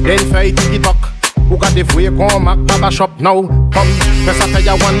 Then fire tiki-tok. Who got the way come back to the shop now? Come, press a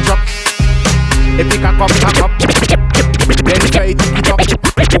fire one drop. Epic a cup. Then fire tiki-tok.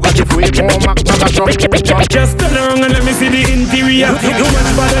 Who got the way come back to the shop? Just turn around and let me see the interior. You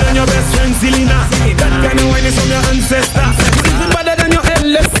much better than your best friend Selena. That kind of wine is from your ancestor. Even better than your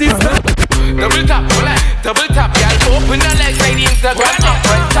eldest sister. Double tap, double tap, y'all. Open the legs like the Instagram.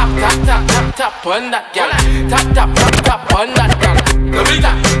 Tap on that, y'all. Tap on that, y'all.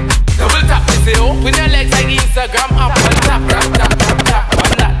 Double tap, they say open the legs like the Instagram. Up on tap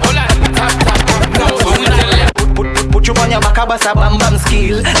on that. Hold on, tap. Put you on your back, abas a bam bam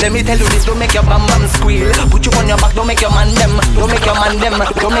skill. Let me tell you this, don't make your bam bam squeal. Put you on your back, don't make your man them. Don't make your man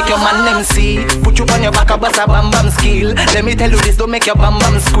them see. Put you on your back, abas a bam bam skill. Let me tell you this, don't make your bam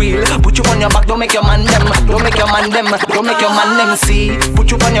bam squeal. Put you on your back, don't make your man them. Don't make your man them see.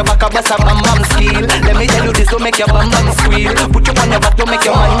 Put you on your back, abas a bam bam skill. Let me tell you this, don't make your bam bam squeal. Put you on your back, don't make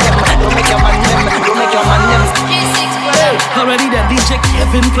your man them. Don't make your man them. Already that DJ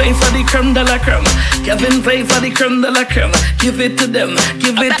Kevin play for the creme de la creme. Kevin play for the creme de la creme. Give it to them.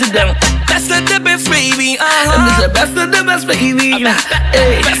 Best of the best, baby. And this is the best of the best, baby.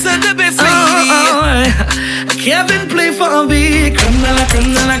 Hey. Best of the best, baby. Kevin play for the creme de la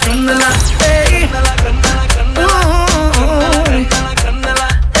creme de la creme de la. Hey.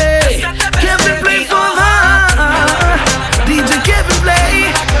 Hey. Kevin play for her. DJ Kevin play.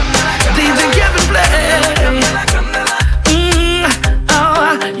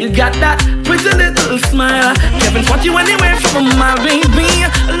 You got that pretty little smile. Kevin put you anywhere from my baby.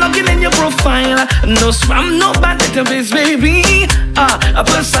 Logging in your profile. No spam, no bad database, baby. A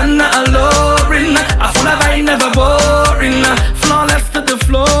person alluring. A full of vibe, never boring. Flawless to the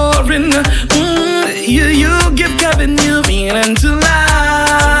flooring. You give Kevin new meaning to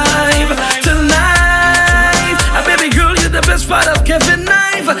life. Baby girl, you're the best part of Kevin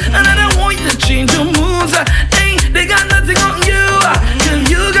Knife. And I don't want you to change your moves. Hey, they got nothing on you.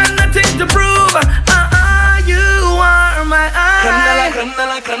 You got nothing to prove. You are my eye.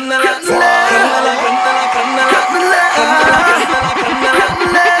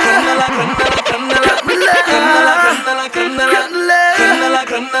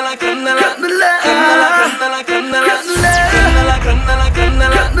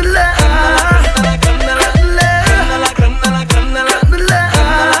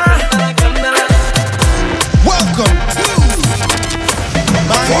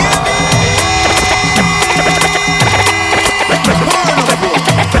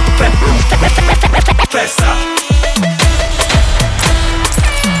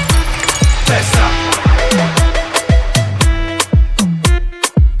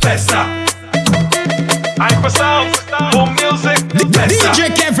 DJ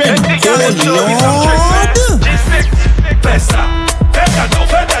Kevin.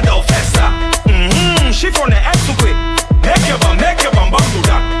 She from the X to quit. Make your bum do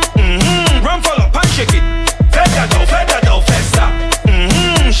that. Run for the pan, shake it. Festa.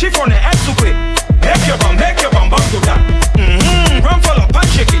 She from the X to quit. Make your bum do that. Run for the pan,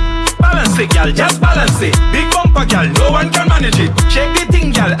 shake it. Balance it, girl, just balance it. Big bumper, girl, no one can manage it. Shake the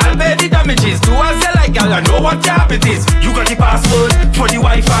thing, girl, I'll pay the damages. Do as you like, girl, I know what your habit is. You got the password for the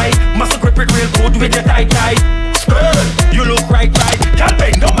Wi-Fi. Must grip it real good with your tight. Girl, you look right. Girl,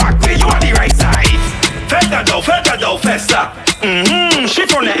 bend down back way, you on the right side. Festa dough, festa. She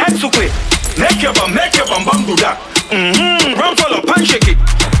from the X to quit. Make your bum do that. Run for the pan, shake it.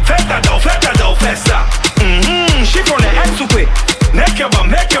 Festa dough, festa. She from the X to quit. Make your bum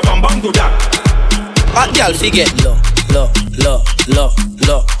do that. Hot girl fi get low.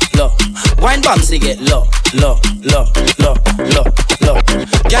 Wine bomb fi get low.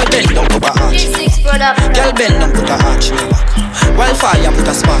 Girl bend down, put a arch. Girl bend down, put a arch in your back. Wildfire, put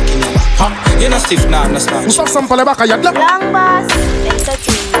a spark in your back. You no stiff, nah, no spark. Who some for the back of your glove? Long boss,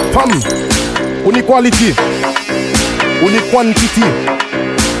 entertainment. Pam, quality, quantity.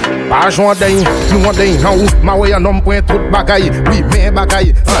 Pas joint d'aïe, nous on d'aïe, non, ma way un homme point tout bagaille, oui, mais bagaille,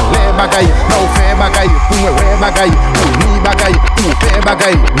 les bagaille, non, fait bagaille, pour moi, ouais bagaille, pour ni bagaille, pour fait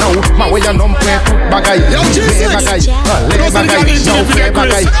bagaille, non, ma way un homme point tout bagaille, mais bagaille, les bagaille, non, fait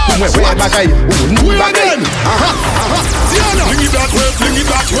bagaille, pour moi, ouais bagaille, pour ni bagaille. Swing it that way, swing it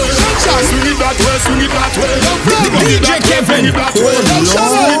that way. Swing it that way, swing it that way. DJ Kevin. Swing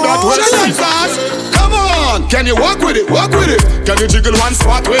it that way. Come on, can you walk with it? Walk with it. Can you jiggle one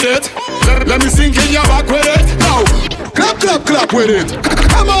spot with it? Let me sink in your back with it. Now,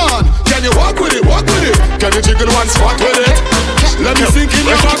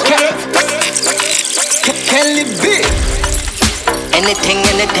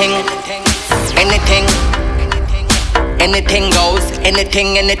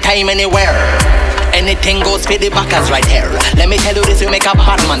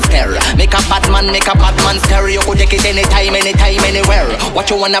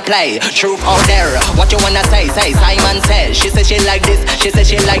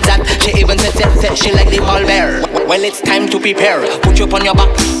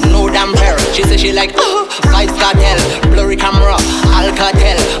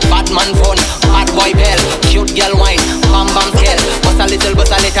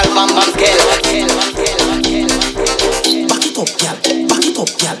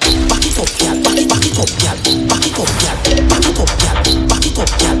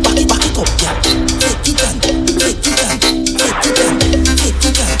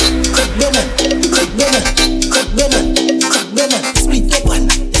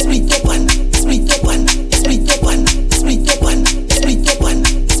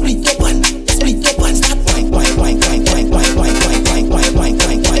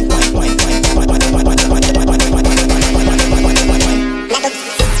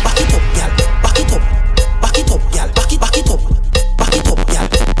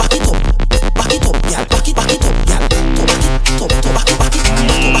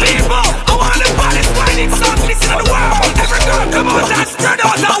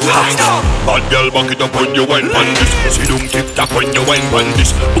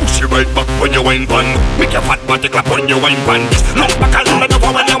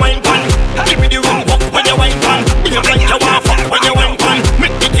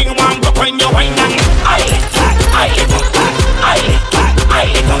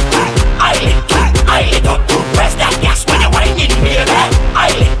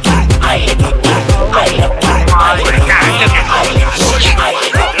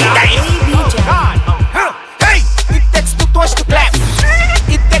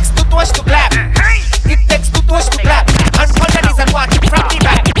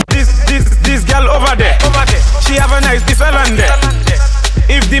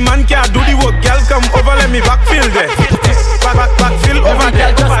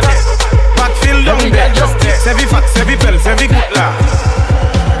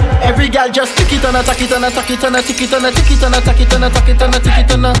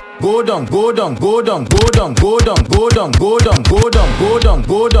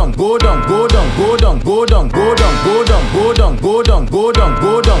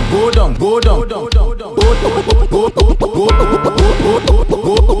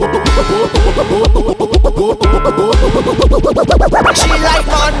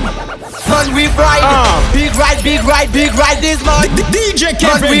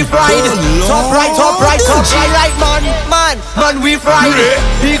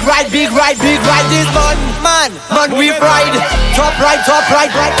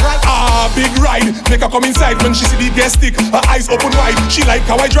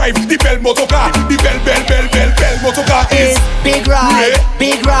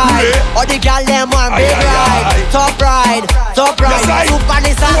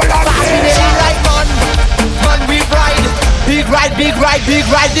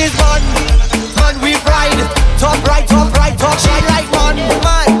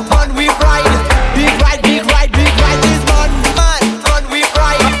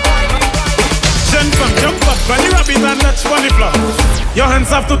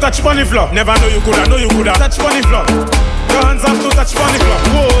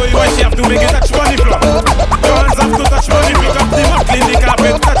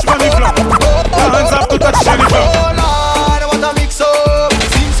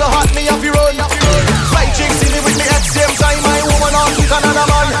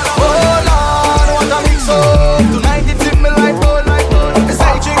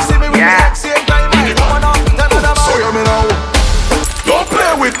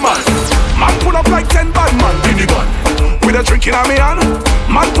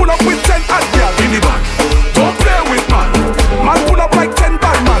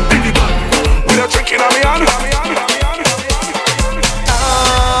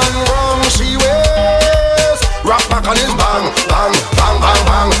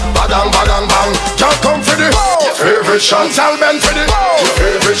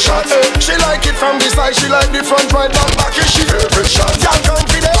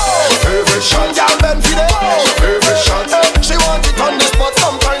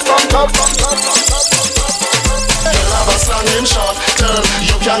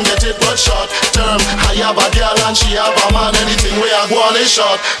 but short term. I have a girl and she have a man. Anything we are going is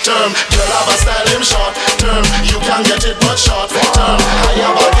short term. Girl have a style him short term. You can get it but short term. I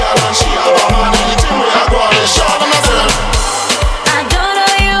have a girl and she have a man. Anything we are going is short term. I don't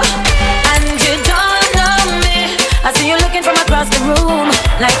know you and you don't know me. I see you looking from across the room,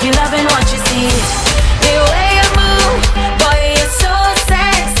 like you loving what you see. The way you move, boy, you're so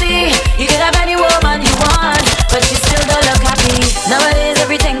sexy. You could have any woman you want, but you still don't look happy. Nowadays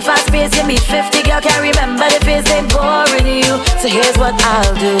everything fast paced. You meet 50 girl, can't remember the face. They boring you. So here's what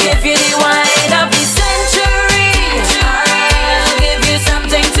I'll do. If you're the wine of the century, I'll give you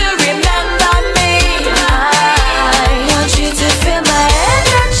something to remember me. I want you to feel my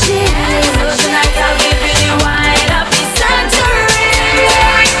energy. So tonight I'll give you the wine of the century.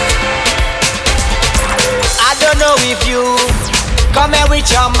 I don't know if you come here with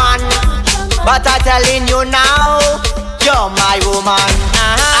your man, but I'm telling you now, you're my woman.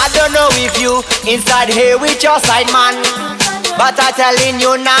 I don't know if you inside here with your side man, but I'm telling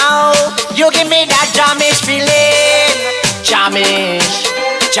you now, you give me that jamish feeling. Jamish,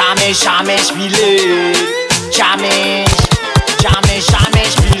 jamish, jamish feeling. Jamish, jamish,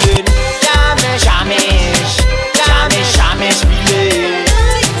 jamish feeling. Jamish, jamish, jamish, jamish feeling.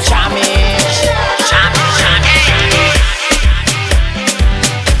 Jamish, jamish, jamish.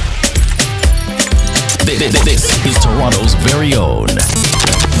 This is Toronto's very own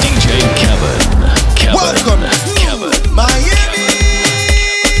DJ Kevin. Welcome to Miami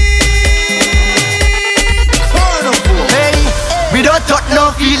Carnival. Hey, we don't talk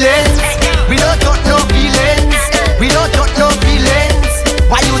no feelings. We don't talk no feelings. We don't talk no feelings.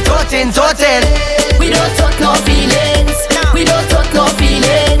 Why you talking? We don't talk no feelings. We don't talk no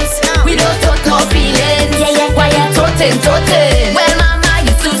feelings. We don't talk no feelings. Yeah, why you talking? Well, mama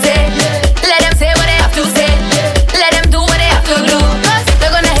used to say, let them say what they have to say. Let them do what they have to do. 'Cause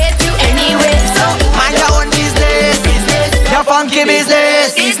they're gonna hate you anyway. So mind your own business. Your funky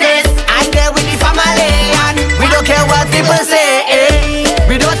business. And there with the family. And we don't care what people say.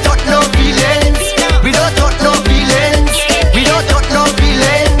 We don't talk no feelings. We don't talk no feelings. We don't talk no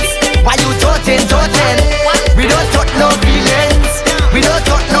feelings. Why you talking? We don't talk no feelings. We don't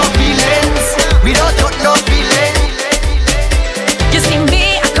talk no feelings. We don't talk no feelings. you see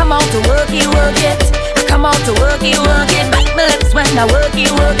me, I come out to work it. I come out to work it. Bite my lips when I work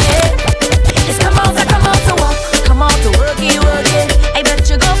it. It's come out to work. Come out to work it. I bet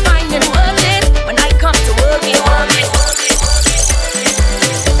you go find it worth it when I come to work it.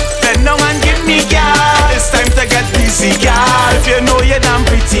 Bend down and give me, girl. It's time to get busy, girl. If you know you're damn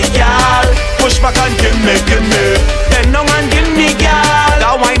pretty, girl, push back and give me. Bend down and give me, girl.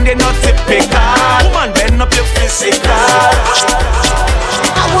 That wine they not typical. Woman, bend up your physical.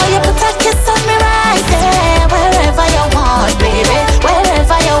 I want you to put a kiss on me right there, wherever you want, baby.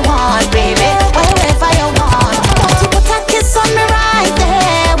 Wherever you want, baby. Wherever you want. I want you to put a kiss on me right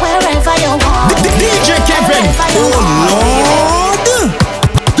there, wherever you want. DJ Kevin. Oh Lord!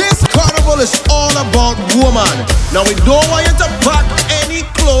 This carnival is all about woman. Now we don't want you to pack any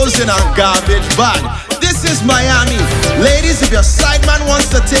clothes in a garbage bag. This is Miami. Ladies, if your side man wants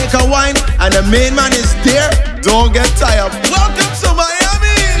to take a wine and the main man is there, don't get tired. Welcome to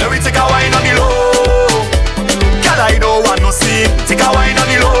Miami. Let me take a wine on the low. Girl, I don't want no scene. Take a wine on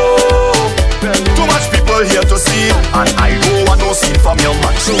the low. Too much people here to see, and I don't want no scene from your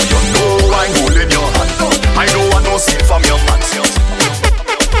man. So you know I'm holding your hand. I don't want no scene from your man.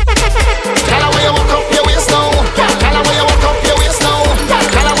 Tell her where you walk up your waist now. Tell her where you walk up your waist now.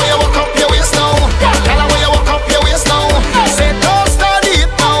 Tell her where you walk up your waist now. Tell her where you walk up your waist now. Say don't start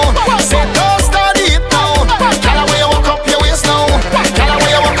it now. Say don't start it now. Tell her where you walk up your waist now. Tell her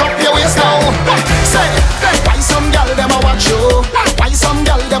where you walk up your waist now. Say why some gal them a watch you? Why some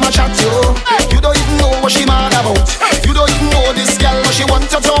gal them a chat you? You don't even know what she mad about. You don't even know this gal what she want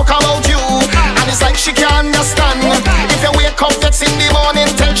to talk about you. And it's like she can't understand. If you wake up next in the morning,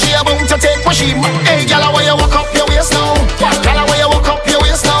 tell she about to take what she. Hey, gal, where you walk up your waist now? Gal, where you walk up your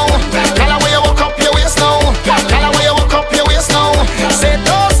waist now? Gal, where you walk up your waist now? Gal, where you walk up your waist now? Say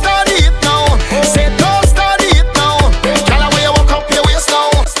don't start it now. Say don't start it now. Gal, where you walk up your waist now?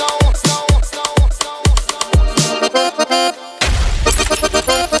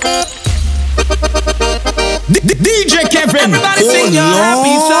 DJ Kevin. Everybody sing your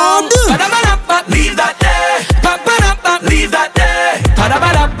happy song. Leave that day. Leave that day. Leave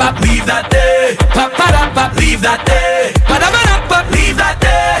that day. Leave that day. Leave that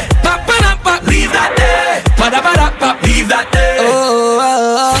day. Leave that day. Leave that day.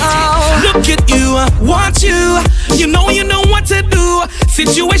 Look at you, want you. You know what to do.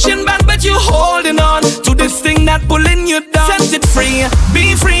 Situation bad, but you holding on to the this thing that pulling you down. Set it free,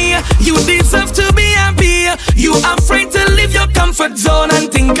 be free. You deserve to be happy. You afraid to leave your comfort zone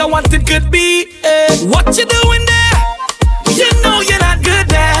and think of what it could be. What you doing there? You know you're not good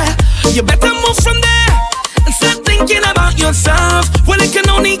there. You better move from there and start thinking about yourself. Well, it can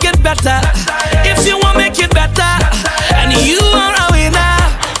only get better if you want to make it better. And you are a winner.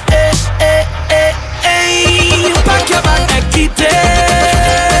 Pack your bag and get it.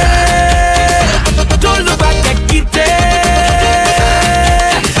 Don't look back and get it.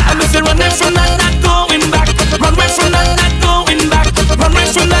 I'm if you're running from that, not going back. Run away from that, not going back. Run away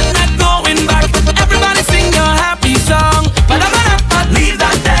from that, not going back. Everybody sing your happy song. Ba-da-ba-da-ba, leave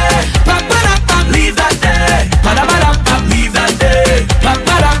that day. Ba-ba-da-ba, leave that day. Ba-da-ba-da-ba, leave that day.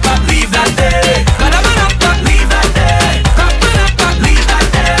 Ba-ba-da-ba, leave that day. Ba-da-ba-da-ba, leave that day. Ba-ba-da-ba, leave that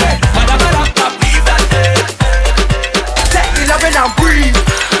day. Ba-da-ba-da-ba, leave that day. Take me love and I'll breathe.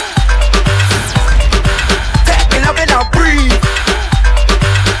 Take me love and I'll breathe.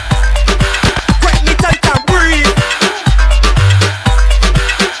 Break me tight and breathe.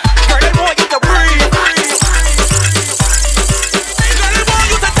 Girl, I want you to breathe. Girl, I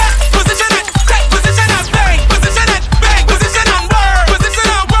want you to take position and bang, position and bang, position and word,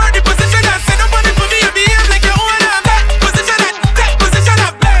 the position and say nobody for me and behave like you own a back. Position and take position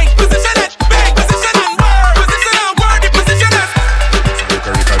and bang, position and bang, position and word, the position and.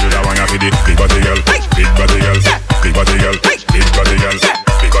 Big body girl, big body girl, big body girl, big body girl,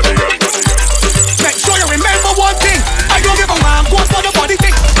 big body girl. Make sure you remember one thing. I don't give a damn what for the body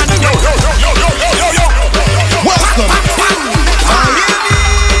thing. And yo. Welcome.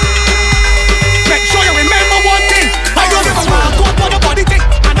 Make sure you remember one thing. I don't give a damn what for the body thing.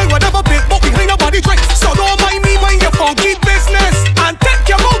 And I would never big, but behind the body drink. So don't mind me, mind your funky business. And take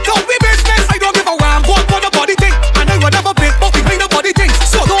your mouth out the business. I don't give a damn what for the body thing. And I would never big, but behind the body thing.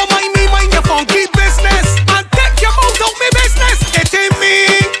 So don't mind me, mind your funky business. And take your mouth out the business. It ain't me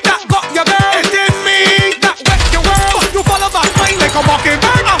that got your girl. It ain't me that wet your world. But you follow back mine like a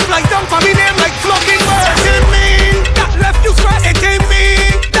mockingbird. I fly down for me name like flocking bird. It ain't me that left you stressed. It ain't me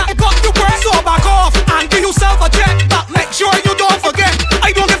that got you pressed. So back off and give yourself a check. But make sure you don't forget.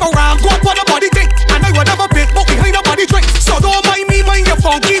 I don't give a damn go up on the body thing. And I would never big, but behind the body drink. So don't mind me, mind your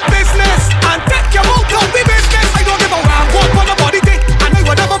funky business. And take your mouth out the business. I don't give a damn go up on the body thing. And I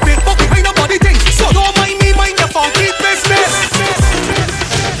would never big, but behind the body thing. So don't mind me, mind your funky business.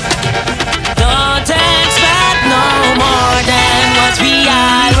 Don't expect no more than what we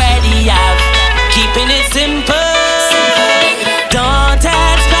already have. Keeping it simple. Don't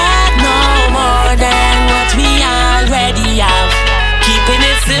expect no more than what we already have. Keeping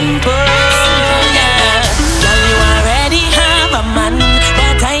it simple. Yeah. Girl, you already have a man,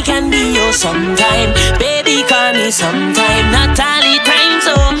 but I can be yours sometime. Baby, call me sometime, not all the time.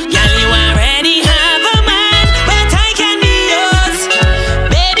 So, girl, you already have a man, but I can be yours.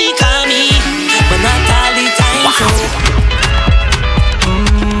 Baby, call me, but not all the time. So,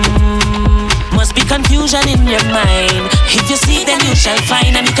 must be confusion in your mind. If you see, then you shall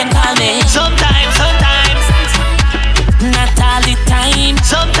find, and you can call me sometimes, not all the time.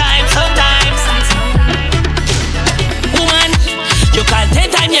 Sometimes. Woman, you called 10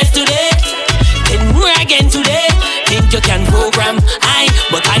 times yesterday, 10 more again today. Think you can program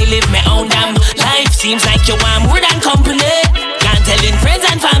but I live my own damn life. Seems like you want more than company. Can't tell in friends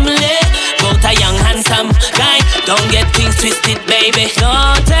and family about a young handsome guy. Don't get things twisted, baby.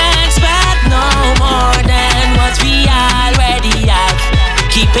 Don't expect no more than what we already have.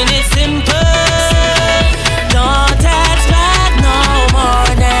 Keeping it simple. Don't expect no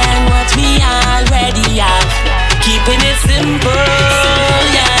more than what we already have. Keeping it simple,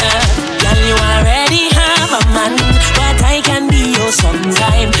 yeah. Girl, you already have a man, but I can be yours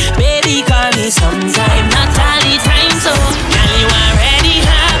sometime. Baby, call me sometime, not all the time. So, girl, you already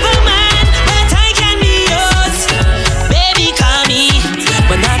have a man, but I can be yours. Baby, call me,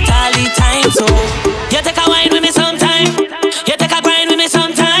 but not all the time. So, you take a wine with me sometime. You take a grind with me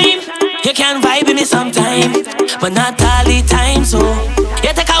sometime. You can vibe with me sometime, but not all the time. So,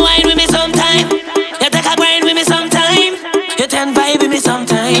 you take a wine with me sometime. You take a grind with me sometime. You can vibe with me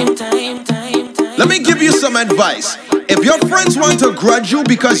sometime. Let me give you some advice. If your friends want to grudge you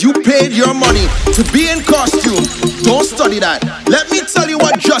because you paid your money to be in costume, don't study that. Let me tell you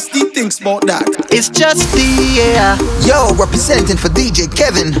what Justy thinks about that. It's Justy, yeah. Yo, representing for DJ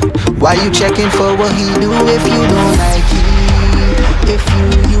Kevin. Why you checking for what he do if you don't like it? If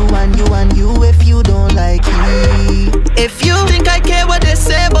you if you don't like it. If you think I care what they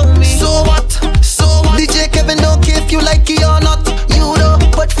say about me, so what? DJ Kevin don't care if you like it or not. You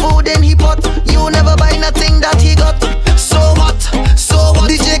don't put food in he pot. You never buy nothing that he got. So what?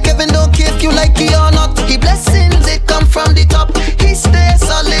 DJ Kevin don't care if you like it or not. He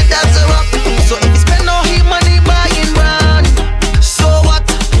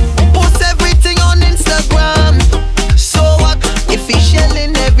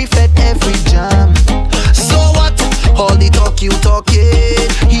every jam. So what? All the talk you talking,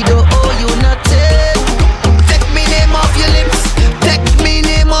 he don't owe you nothing. Take me name off your lips, take me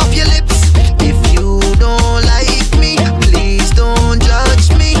name off your lips. If you don't like me, please don't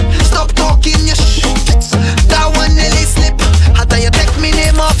judge me. Stop talking your shit, that one nearly slip. After you take me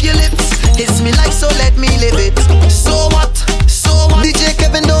name off your lips, it's me life so let me live it. So what? So what? DJ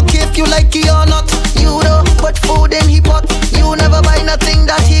Kevin don't care if you like it or not. You don't put food in he pot. You never buy nothing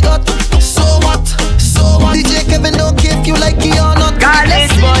that he got. So what? So what? DJ Kevin don't care if you like it or not. God,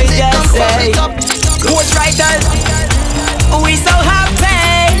 this boy just say Ghost Writers, we so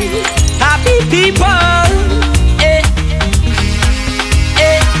happy, happy people. Eh,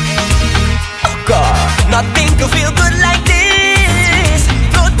 eh. Oh God, nothing could feel good like this.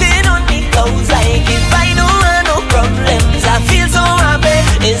 Floating on the clouds like if I don't have no problems. I feel so happy.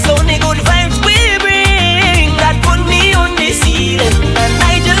 It's only good vibes we bring that put me on the ceiling, and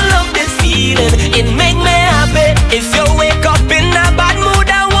I just love this feeling. It make me happy. If you wake up in a bad mood,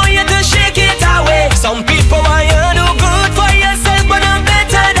 I want you to shake it away. Some people want you to do good for yourself, but I'm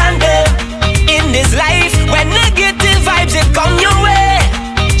better than them. In this life, when negative vibes it come your way,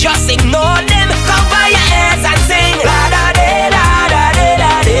 just ignore them. Cover your ears and sing la da de la da de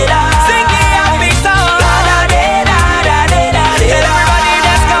la de la. Sing the happy song la da de la da de la de la. Everybody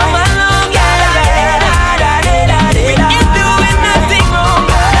just come along, yeah la de la da de la de la. We ain't doing nothing wrong,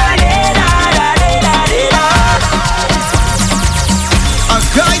 la da de la da de la de la. A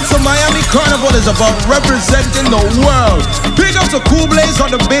guide to Miami Carnival is about representing the world. Big up to Cool Blaze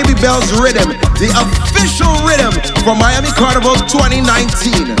on the Baby Bells rhythm, the official rhythm for Miami Carnival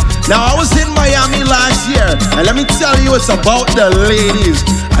 2019. Now I was in Miami last year, and let me tell you, it's about the ladies.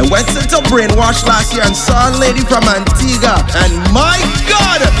 I went into Brainwash last year and saw a lady from Antigua, and my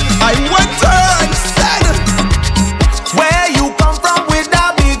God, I went to her and said, where you come from with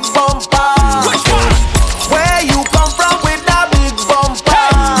that big bumper? Where you come from with that big bumper?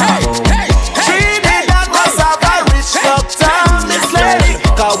 Trinidad must have a rich doctor, Miss Lady.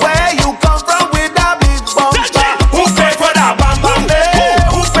 'Cause where you come from with that big bumper? Who pay for that bam bam day?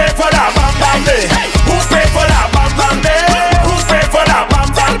 Who pay for that bam bam day? Who pay for that bam bam day? Who pay for that bam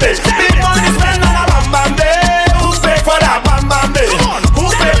bam day? Big money spent on a bam bam day. Who pay for that bam bam day? Who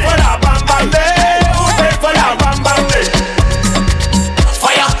pay for that bam bam day? Who pay for that bam bam day?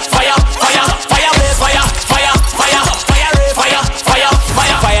 Fire, fire, fire, fire, blaze, fire, fire, fire, fire, fire, fire,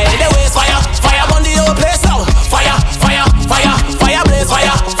 fire, fire in the waist, fire, fire on the whole place now. Fire, fire, fire, fire, blaze,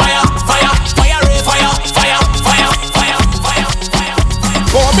 fire, fire, fire, fire, fire, fire, fire, fire, fire, fire.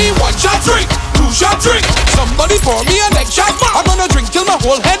 Pour me one shot drink, two shot drink. Somebody pour me a next shot. I'm gonna drink till my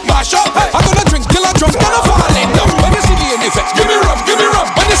whole head mash up. I'm gonna drink till I'm drunk and I'm falling down. When you see me in effect, give me rum, give me rum.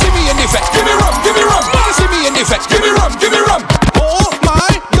 When you see me in effect, give me rum, give me rum. When you see me in effect, give me rum, give me rum. Oh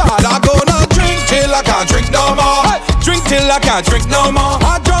my God, I'm gonna drink till I can't drink no more. Drink till I can't drink no more.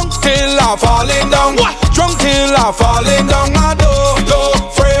 I drunk till I'm falling down. Drunk till I'm falling down. I do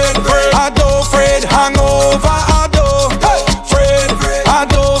afraid, I do afraid hangover. I do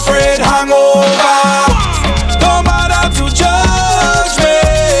afraid hangover. Don't bother to judge me.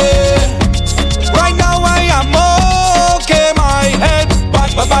 Right now I am okay. My head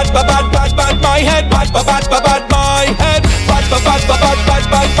bad, bad, bad, bad, bad, bad. My head bad, bad, bad, bad. My head bad, bad, bad, bad, bad,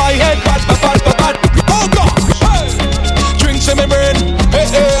 bad. My head bad, bad, bad, bad. Oh God! Hey. Drinks in my brain. Hey,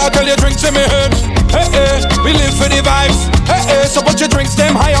 hey, I tell you, drinks in my head. Hey, hey, we live for the vibes. Hey, hey, so put your drinks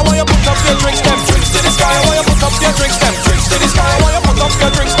them high. I want you put up your drinks them. Drinks to the sky. I want you put up your drinks them. Drinks to the sky. I want you put up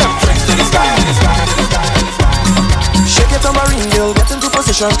your drinks them. Drinks to the sky. Shake it, tambourine girl, get into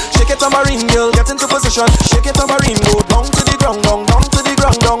position. Shake it, tambourine girl, get into position. Shake it, tambourine, go down to the ground, down, down to the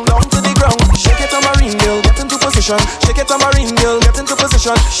ground, down, down to the ground. Shake it, tambourine girl, get into position. Shake it, tambourine girl, get into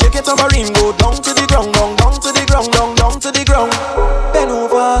position. Shake it, tambourine, go down to the ground, down, down to the ground, down, down to the ground. Bend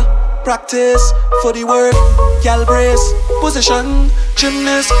over, practice for the work. Gal brace, position,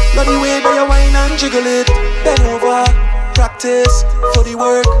 gymnast. Love the way that you whine and jiggle it. Bend over, practice for the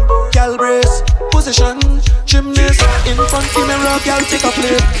work. Gal brace, position, gymnast. In front of the mirror, gal take a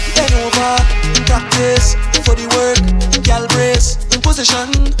flip. Bend over, practice for the work. Gal brace, position,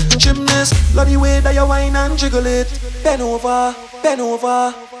 gymnast. Love the way that you whine and jiggle it. Bend over, bend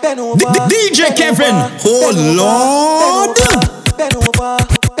over, bend over. DJ Kevin, oh Lord. Bend over,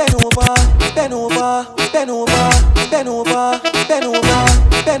 bend over, bend over, bend over, bend over, bend over,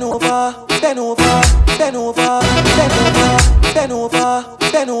 bend over, bend over, bend over, bend over,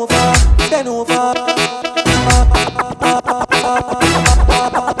 bend over, bend over, bend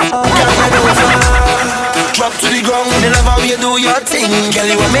Drop to the ground, the love how you do your thing. Girl,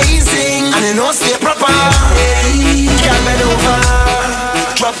 you amazing, and you know stay proper. Hey, girl, bend over.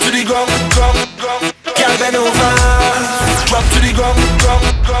 Drop to the ground, girl bend over. Drop to the ground, girl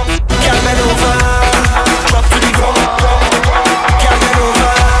bend over. Drop to the ground, girl bend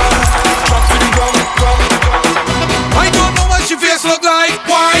over. Drop to the ground. I don't know what she face look like.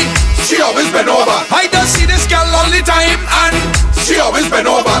 Why? She always bend over. I just see this girl all the time and she always bend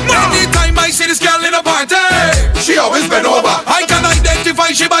over. Anytime I see this girl in a party, she always bend over. I can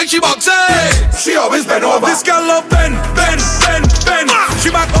identify she by she boxy. She always bend over. This girl love bend. She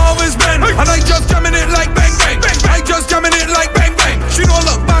back always bend, and I just jamming it like bang bang. I just jamming it like bang bang. She don't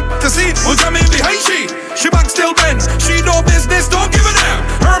look back to see who's jamming behind she back still bend. She no business, don't give a damn.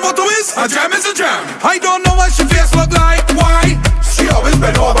 Her motto is a jam is a jam. I don't know what she face look like. Why? She always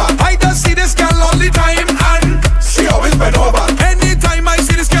bend over. I just see this girl all the time and she always bend over. Anytime I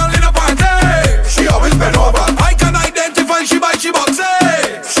see this girl in a party, she always bend over. I can identify she by she boxy.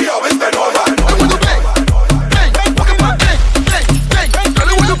 She always bend over.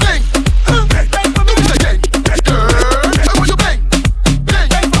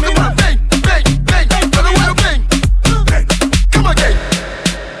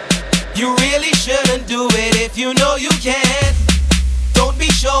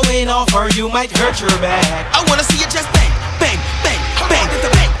 Or you might hurt your back. I wanna see you just bang, bang, bang, bang,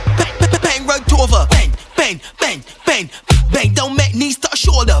 bang, bang, bang, bang, right over. Bang, bang, bang, bang, bang. Don't make knees touch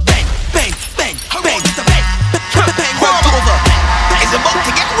shoulder. Bang, bang, bang, bang, bang, bang, bang, right over. It's about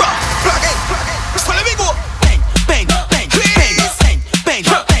to get rough. Plug it. So let me go. Bang, bang, bang, bang, bang,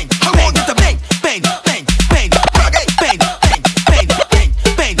 bang, bang. I want you to bang, bang, bang, bang. Plug it. Bang, bang, bang, bang,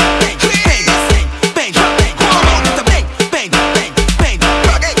 bang, bang,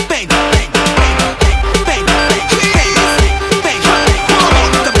 bang, bang, bang. I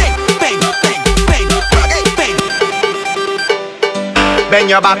want you to bang, bang, bang, bang. Plug it. Bang. Bend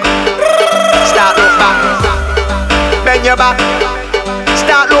your back, start look back. Bend your back,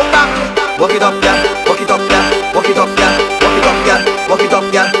 start look back. Walk it up, girl. Walk it up, girl. Walk it up, girl. Walk it up, girl. Walk it up,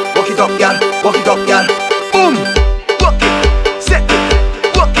 girl. Walk it up, girl. Walk it up, girl. Boom. Walk it, set it.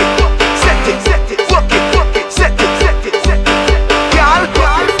 Walk it, set it, set it. Walk it, set it, set it, set it. Girl,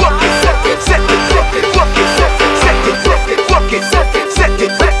 walk it, set it, set it, set it. Walk it, set it, set it, set it. Walk it, set it, set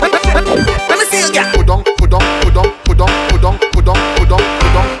it, set it. Let me see you, girl. Put on.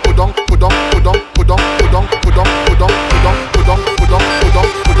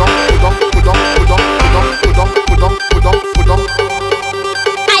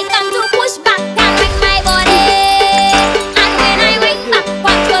 I come to push back and wreck my body, and when I wreck back,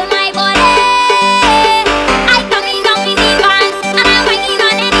 control my body. I come in down in the pants, and I'm whining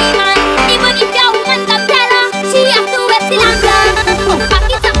on any man. Even if your woman come tell her, she have to wet the longer. Back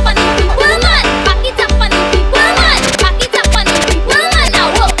it up on the people, man. Back it up on the people, man. Back it up on the people, man. Now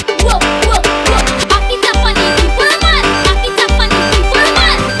whoa, whoa, whoa, whoa. Back it up on the people, man. Back it up on the people,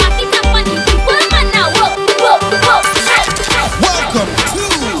 man. Back it up on the people, man. Now whoa, whoa, whoa. Welcome to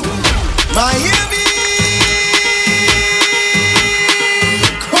Miami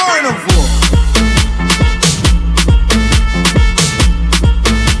Carnival.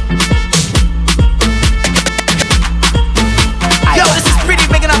 Yo, this is pretty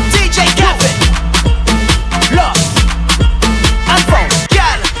big enough. DJ Kevin, lost and found.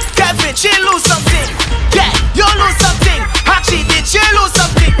 Girl, Kevin, she lose something. Yeah, you lose something. Actually, did she lose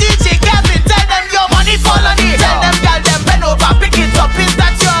something? DJ Kevin, tell them your money fall on it. Tell them, girl, them bend over, pick it up. Is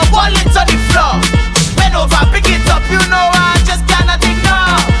that your wallet on the floor? Bend over, pick it up. You know I just cannot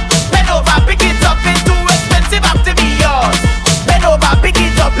ignore. Bend over, pick it up. It's too expensive, have to be yours. Bend over, pick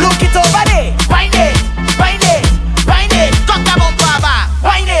it up. Look it over there. Find it, find it, find it. Talk about Baba.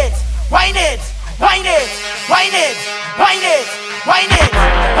 Wind it, wind it, wind it, wind it, wind it, wind it,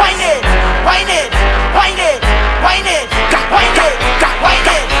 wind it, wind it, wind it, wind it, wind it, wind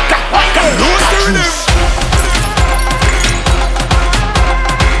it, wind it. Lose the rhythm.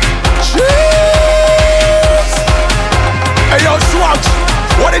 Hey yo, Swatch,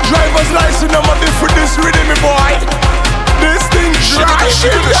 what the driver's license number be for this rhythm, me boy? This thing dry, she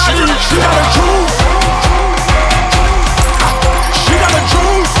got a juice. She got a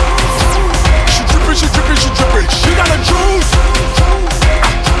juice. She drippin', she drippin', she drippin'. She got a juice.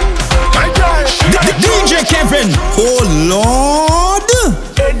 My God, she got a juice. DJ Kevin, oh Lord.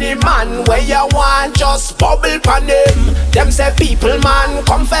 Any man where you want, just bubble pan him. Them say people man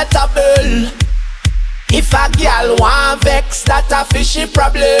comfortable. If a girl want vex, that a fishy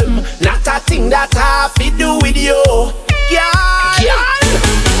problem. Not a thing that have to do with you. Girl,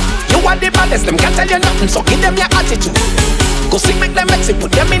 you are the baddest, them can't tell you nothing, so give them your attitude. Go sick, make them messy,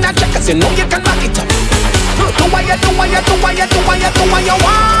 put them in a check, cause you know you can back it up. Do what you do, what you do, what you do, what you do, what you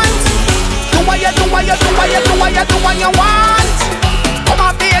want. Do what you do, what you do, what you do, what you do, what you want. Come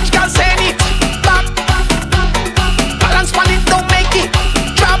on, bitch, girl,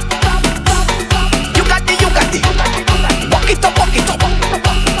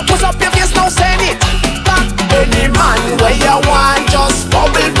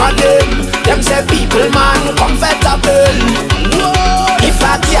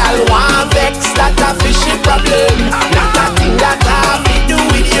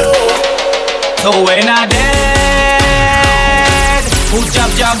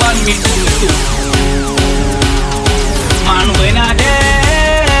 on me too soon. Man, when I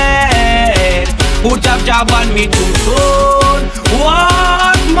dead, put up job on me too soon.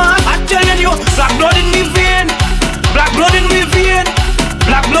 What man? I'm telling you, black blood in me vein, black blood in me vein,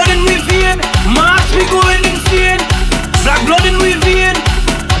 black blood in me vein. Mass be going insane. Black blood in me vein,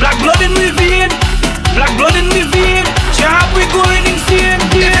 black blood in me vein, black blood in me vein. Job we going insane.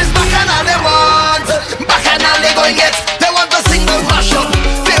 Yes, back and all they want, back and all they going get. They want to sing about mash up,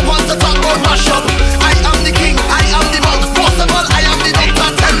 they want to talk about mash up. I am the king, I am the monk. Most of all, I am the doctor.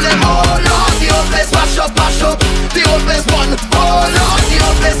 Tell them, oh Lord, the old place mash up, mash up. The old place one, oh Lord, the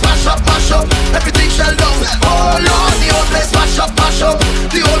old place mash up, mash up. Everything shall down, oh Lord, the old place mash up, mash up.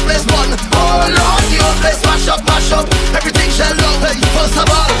 The old place one, oh Lord, the old place mash up, mash up. Everything shall down. Hey, first of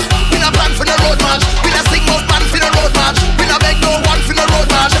all, we not plan for the road march, we not sing about man for the road march, we not beg no one for the road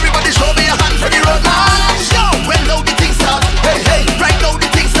march. Everybody show me a hand for the road march. Yo, when now the thing starts, hey hey, right now the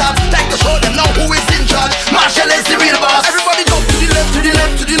thing starts. Time to show them now who is in charge. Marshall is the real boss. Everybody jump to the left, to the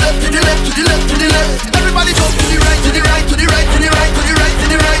left, to the left, to the left, to the left, to the left. Everybody jump to the right, to the right, to the right, to the right, to the right, to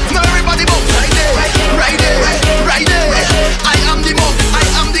the right. Now everybody bounce right there, right there, right there. I am the monk, I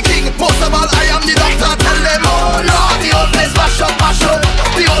am the king. Most of all, I am the doctor. Tell them, oh Lord, the old place mash up, mash up.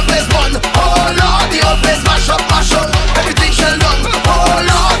 The old place one, oh Lord, the old place mash up, mash up. Everything shall down, oh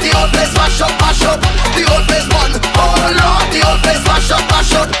Lord, the old place mash up, mash up. The old place one, oh Lord, the old place mash up,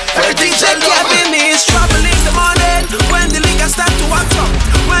 mash up. Everything shall down. Kevin is trouble in the morning when the liquor start to walk up,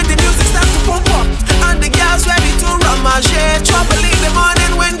 when the music start to pump up, and the girls ready to ramage. Trouble in the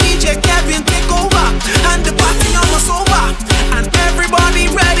morning when DJ Kevin take over, and the party almost over, and everybody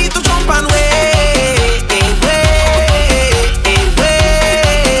ready to jump and wave,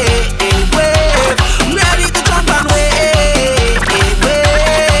 ready to jump and wave.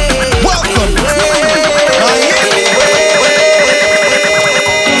 Welcome to Carnival.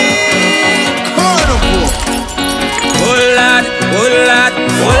 Oh lad, oh lad,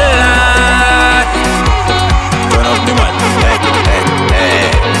 oh lad. Turn up the mic, hey.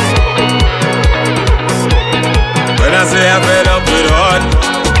 When I say I'm fed up with hard,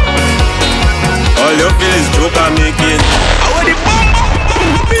 all you feel is joke I'm making. I want the bomb,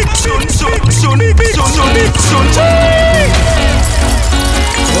 big son.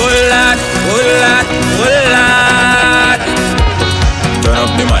 Oh lad, oh lad, oh lad. Turn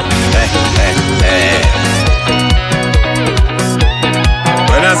up the mic, hey.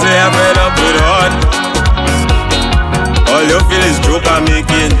 When I say I'm fed up with hard, all you feel is joke I'm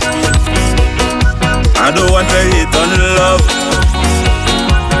making. I don't want to hate on love,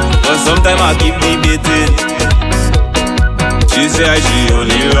 but sometimes I keep debating. She say she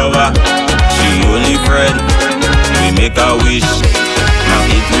only lover, she only friend. We make a wish, now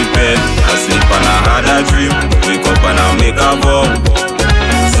eat with pen. I sleep and I had a dream, wake up and I make a vow.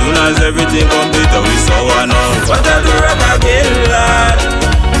 Soon as everything complete, we saw one out. What I do wrong again, lad?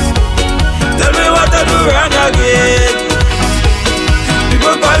 Tell me what I do wrong again.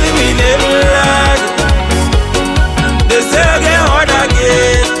 People calling me name, lad. They say I get hard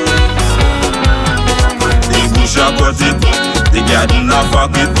again. The bush I cut it, the garden I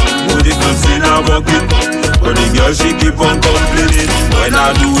fuck it, put the fruits in a bucket. But the girl she keep on complaining. When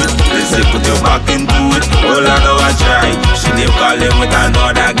I do it, they say put your back into it. All I know I try, she keep calling with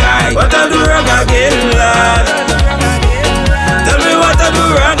another guy. What I do wrong again, lad? Tell me what I do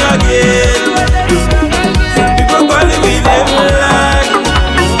wrong again. People calling me name, lad.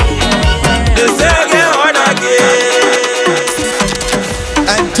 They say I get hard again.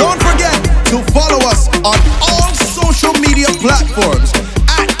 And don't forget to follow us on all social media platforms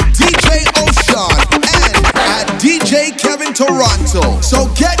at DJ Ocean and at DJ Kevin Toronto. So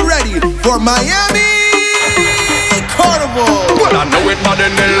get ready for Miami Carnival. Well, I know it bad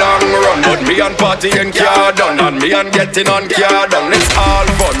in the long run, but me and party and car done, and me and getting on car done. It's all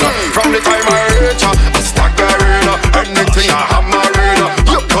fun. From the time I reach a staggering, anything I have my arena.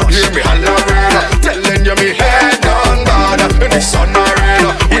 You could hear me hollering, telling you me head on bad. In the sun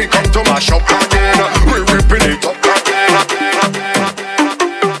arena, we come to my shop again. We ripping it up again.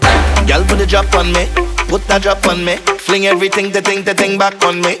 Girl, put the drop on me, put that drop on me. Fling everything, the thing back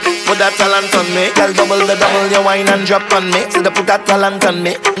on me. Put that talent on me. Girl, double the double, your wine and drop on me. So put that talent on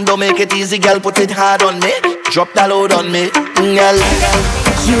me. Don't make it easy, girl, put it hard on me. Drop that load on me, girl.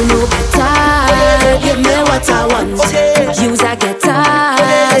 You know better, give me what I want. Use a guitar,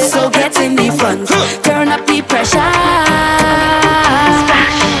 so get in the front. Turn up the pressure.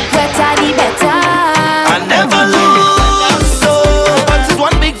 Better the better. I never lose, so once it's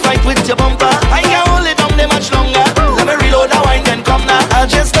one big fight with your bumper, I can't hold it down there much longer. Let me reload the wine then come now. I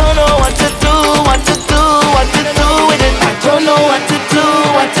just don't know what to do with it. I don't know what to do,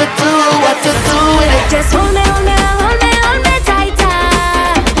 Just hold me, hold me, hold me, hold me tighter.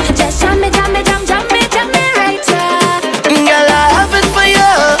 Just jam me, jam me, jam, jam me, jam me right. Girl, I have it for you.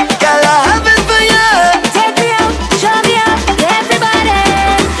 Girl, I have it for you. Take me out, show me out, everybody.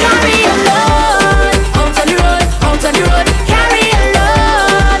 Carry a load, out on the road, out on the road. Carry a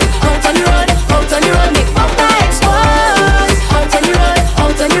load, out on the road, out on the road. Make Papa expose, out on the road,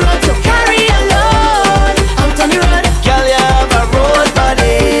 out on the road. So carry a load, out on the road. Girl, you have a road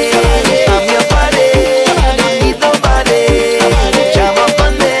body. I'm your body. I don't need nobody. Jam up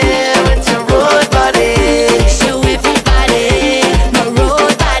on there with your road body. Show everybody my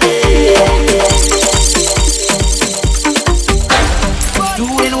road body.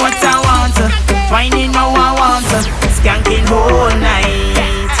 Doing what I want, finding how I want, skanking whole night.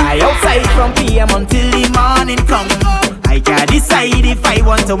 I outside from PM until the morning come. I can't decide if I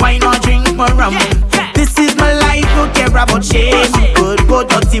want to wine or drink more rum. This is my life, don't care about shame. Good, good,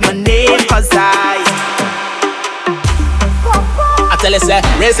 dirty my name, cause I tell you say,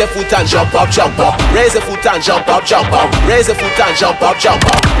 raise your foot and jump up, jump up. Raise your foot and jump up, jump up. Raise your foot and jump up, jump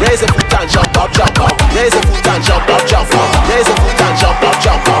up. Raise your foot and jump up, jump up. Raise your foot and jump up, jump up. Raise your foot and jump up,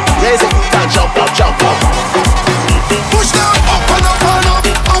 jump up. Raise your foot and jump up, jump up. Push them up and up and up,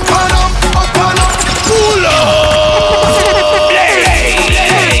 up and up, up and up. Pull up.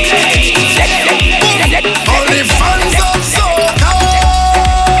 Only fans of soca.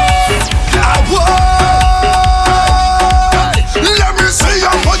 Let me see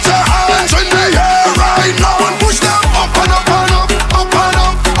you put your hands in the air right now and push them up and up and up, up and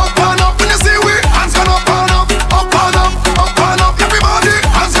up, up and up. When you see we hands gone up and up, up and up, up and up. Everybody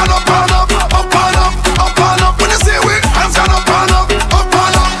hands gone up and up, up and up, up and up. When you see we hands gone up and up, up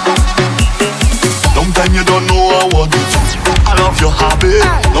and up. Long time you don't know I want it. I love your habit.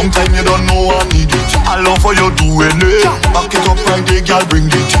 Long time you don't know I need it. I love how you doing it. Back it up right there, girl, bring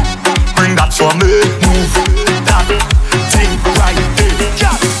it. Bring that for me. Move that thing right there.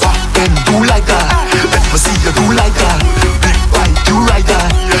 Back then do like that. Let me see you do like that. Big bite you right there.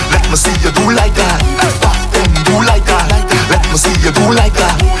 Let me see you do like that. Back then do like that. Let me see you do like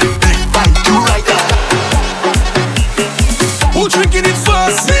that. Big bite you right there. Who drinking it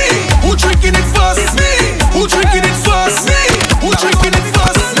first? Me. Who drinking it first? Me. Who drinking it first? Me. Who drinking it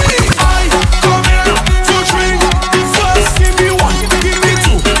first? Me. I come here to drink first. Give me one, give me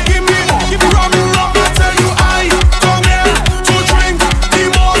two, give me more, give me rum. I tell you I come here to drink the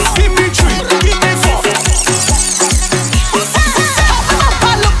most. Give me three, give me four.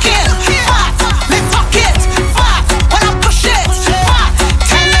 I look in, fat, me pocket, fat. When I push it, fat.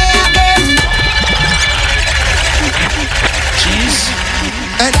 Tell me again.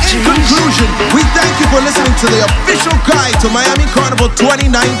 And in conclusion, we thank you for listening to the official guide to Miami Carnival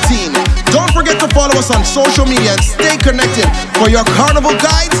 2019. Don't forget to follow us on social media and stay connected for your carnival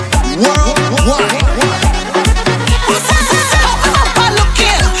guides worldwide. I look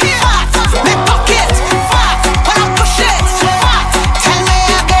in, fat, me pocket, fat. When I push it, fat. Tell me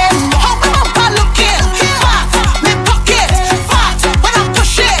again. I look in, fat, me pocket, fat. When I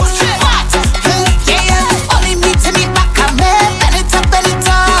push it, fat. Yeah, only me to me back and me, bend it up, bend it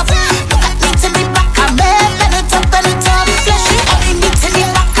up. Look at me to me back and me, bend it up, bend it up. Fleshy, only me to me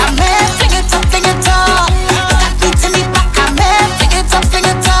back and me, fling it up, fling it up. Look at me to me back and me, fling it up, fling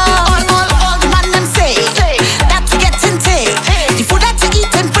it up. All the man them say that we getting take. The food that you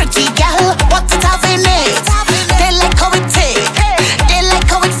eating pretty, girl, what it have in it? They like how it take, they like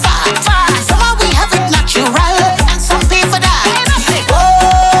how it fat. Some we have it natural, and some pay for that.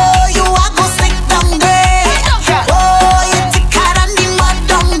 Oh, you are go stick down there. Oh, you thicker than the mud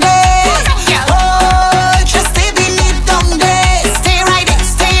down there. Oh, just stay beneath down there. Stay right it,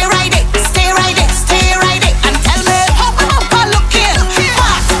 stay right it, stay right it, stay right it, and tell me I look in,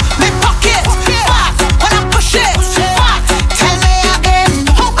 fat, me pocket, fat. When I push it, fat. Tell me again.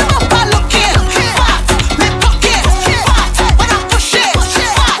 I look in, fat, me pocket, fat. When I push it,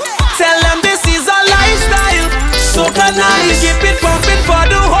 fat. Tell them this is a lifestyle. Soca nice, keep it pumping for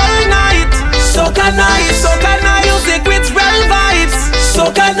the whole night. Soca nice music with real vibes.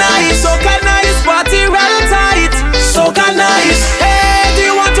 Soca nice, party real tight. Soca nice, hey, do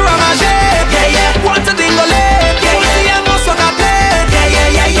you want to ramage? Yeah, yeah. Want to dingle? Yeah, yeah. I'm also gonna play. Yeah,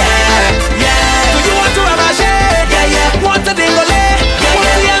 yeah. Do you want to ramage? Yeah, yeah. Want to dingle?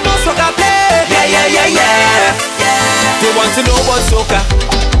 Yeah, I'm also gonna play. Yeah. They want to know about soca.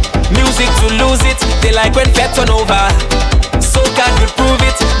 Music to lose it. They like when fed turn over. Soca could prove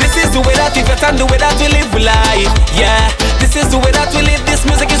it. This is the way that we fet and the way that we live life. Yeah, this is the way that we live. This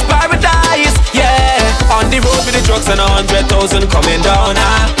music is paradise. Yeah, on the road with the drugs and 100,000 coming down.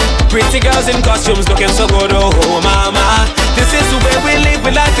 Pretty girls in costumes looking so good. Oh mama, this is the way we live.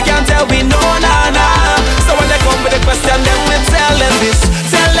 We like to can't tell we know, nah.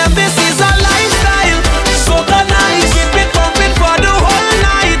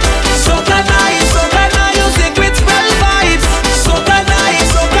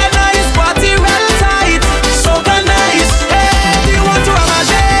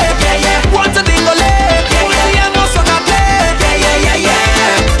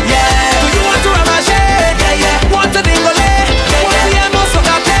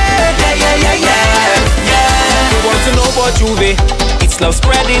 Juve. It's love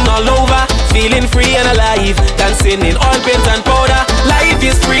spreading all over, feeling free and alive, dancing in oil paint and powder. Life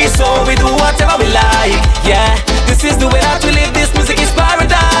is free, so we do whatever we like. Yeah, this is the way that we live. This music is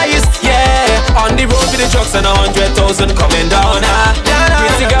paradise. Yeah, on the road with the trucks and 100,000 coming down.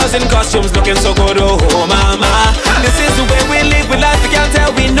 Pretty girls in costumes looking so good, oh mama. This is the way we live. We life, we can't tell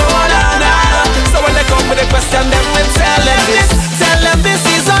we know nah. So when they come with a question, then we tell them this. Tell them this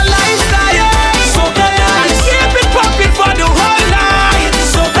is our lifestyle. So can I keep it popping for the whole night?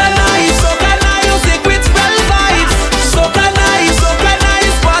 So can I music with real vibes? So can I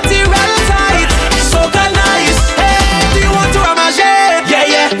party real tight? So can I, hey, do you want to ramage? Yeah,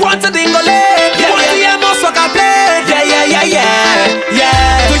 yeah. Want to dingle? Yeah, you want to hear more soccer play? Yeah, yeah, yeah, yeah,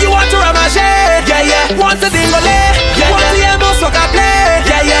 yeah. Do you want to ramage? Yeah, yeah. Want to dingle? Yeah, want to hear more soccer play?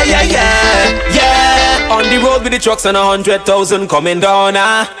 Yeah, yeah, yeah, yeah, yeah. On the road with the trucks and 100,000 coming down,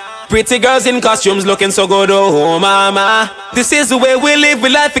 Pretty girls in costumes looking so good, oh mama. This is the way we live, we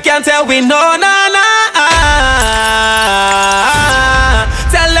life, we can't tell we know, nah.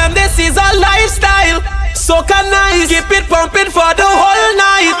 Tell them this is our lifestyle. So can I keep it pumping for the whole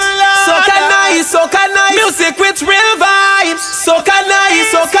night? So can I music with real vibes? So can I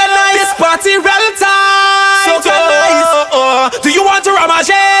this party real time? So can I do you want to ramage?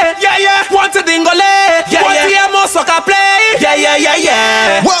 Yeah, yeah. Want to dingle? Yeah, want to hear more soccer play? Yeah, yeah, yeah,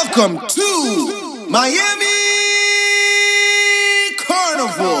 yeah. Welcome to Miami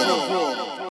Carnival.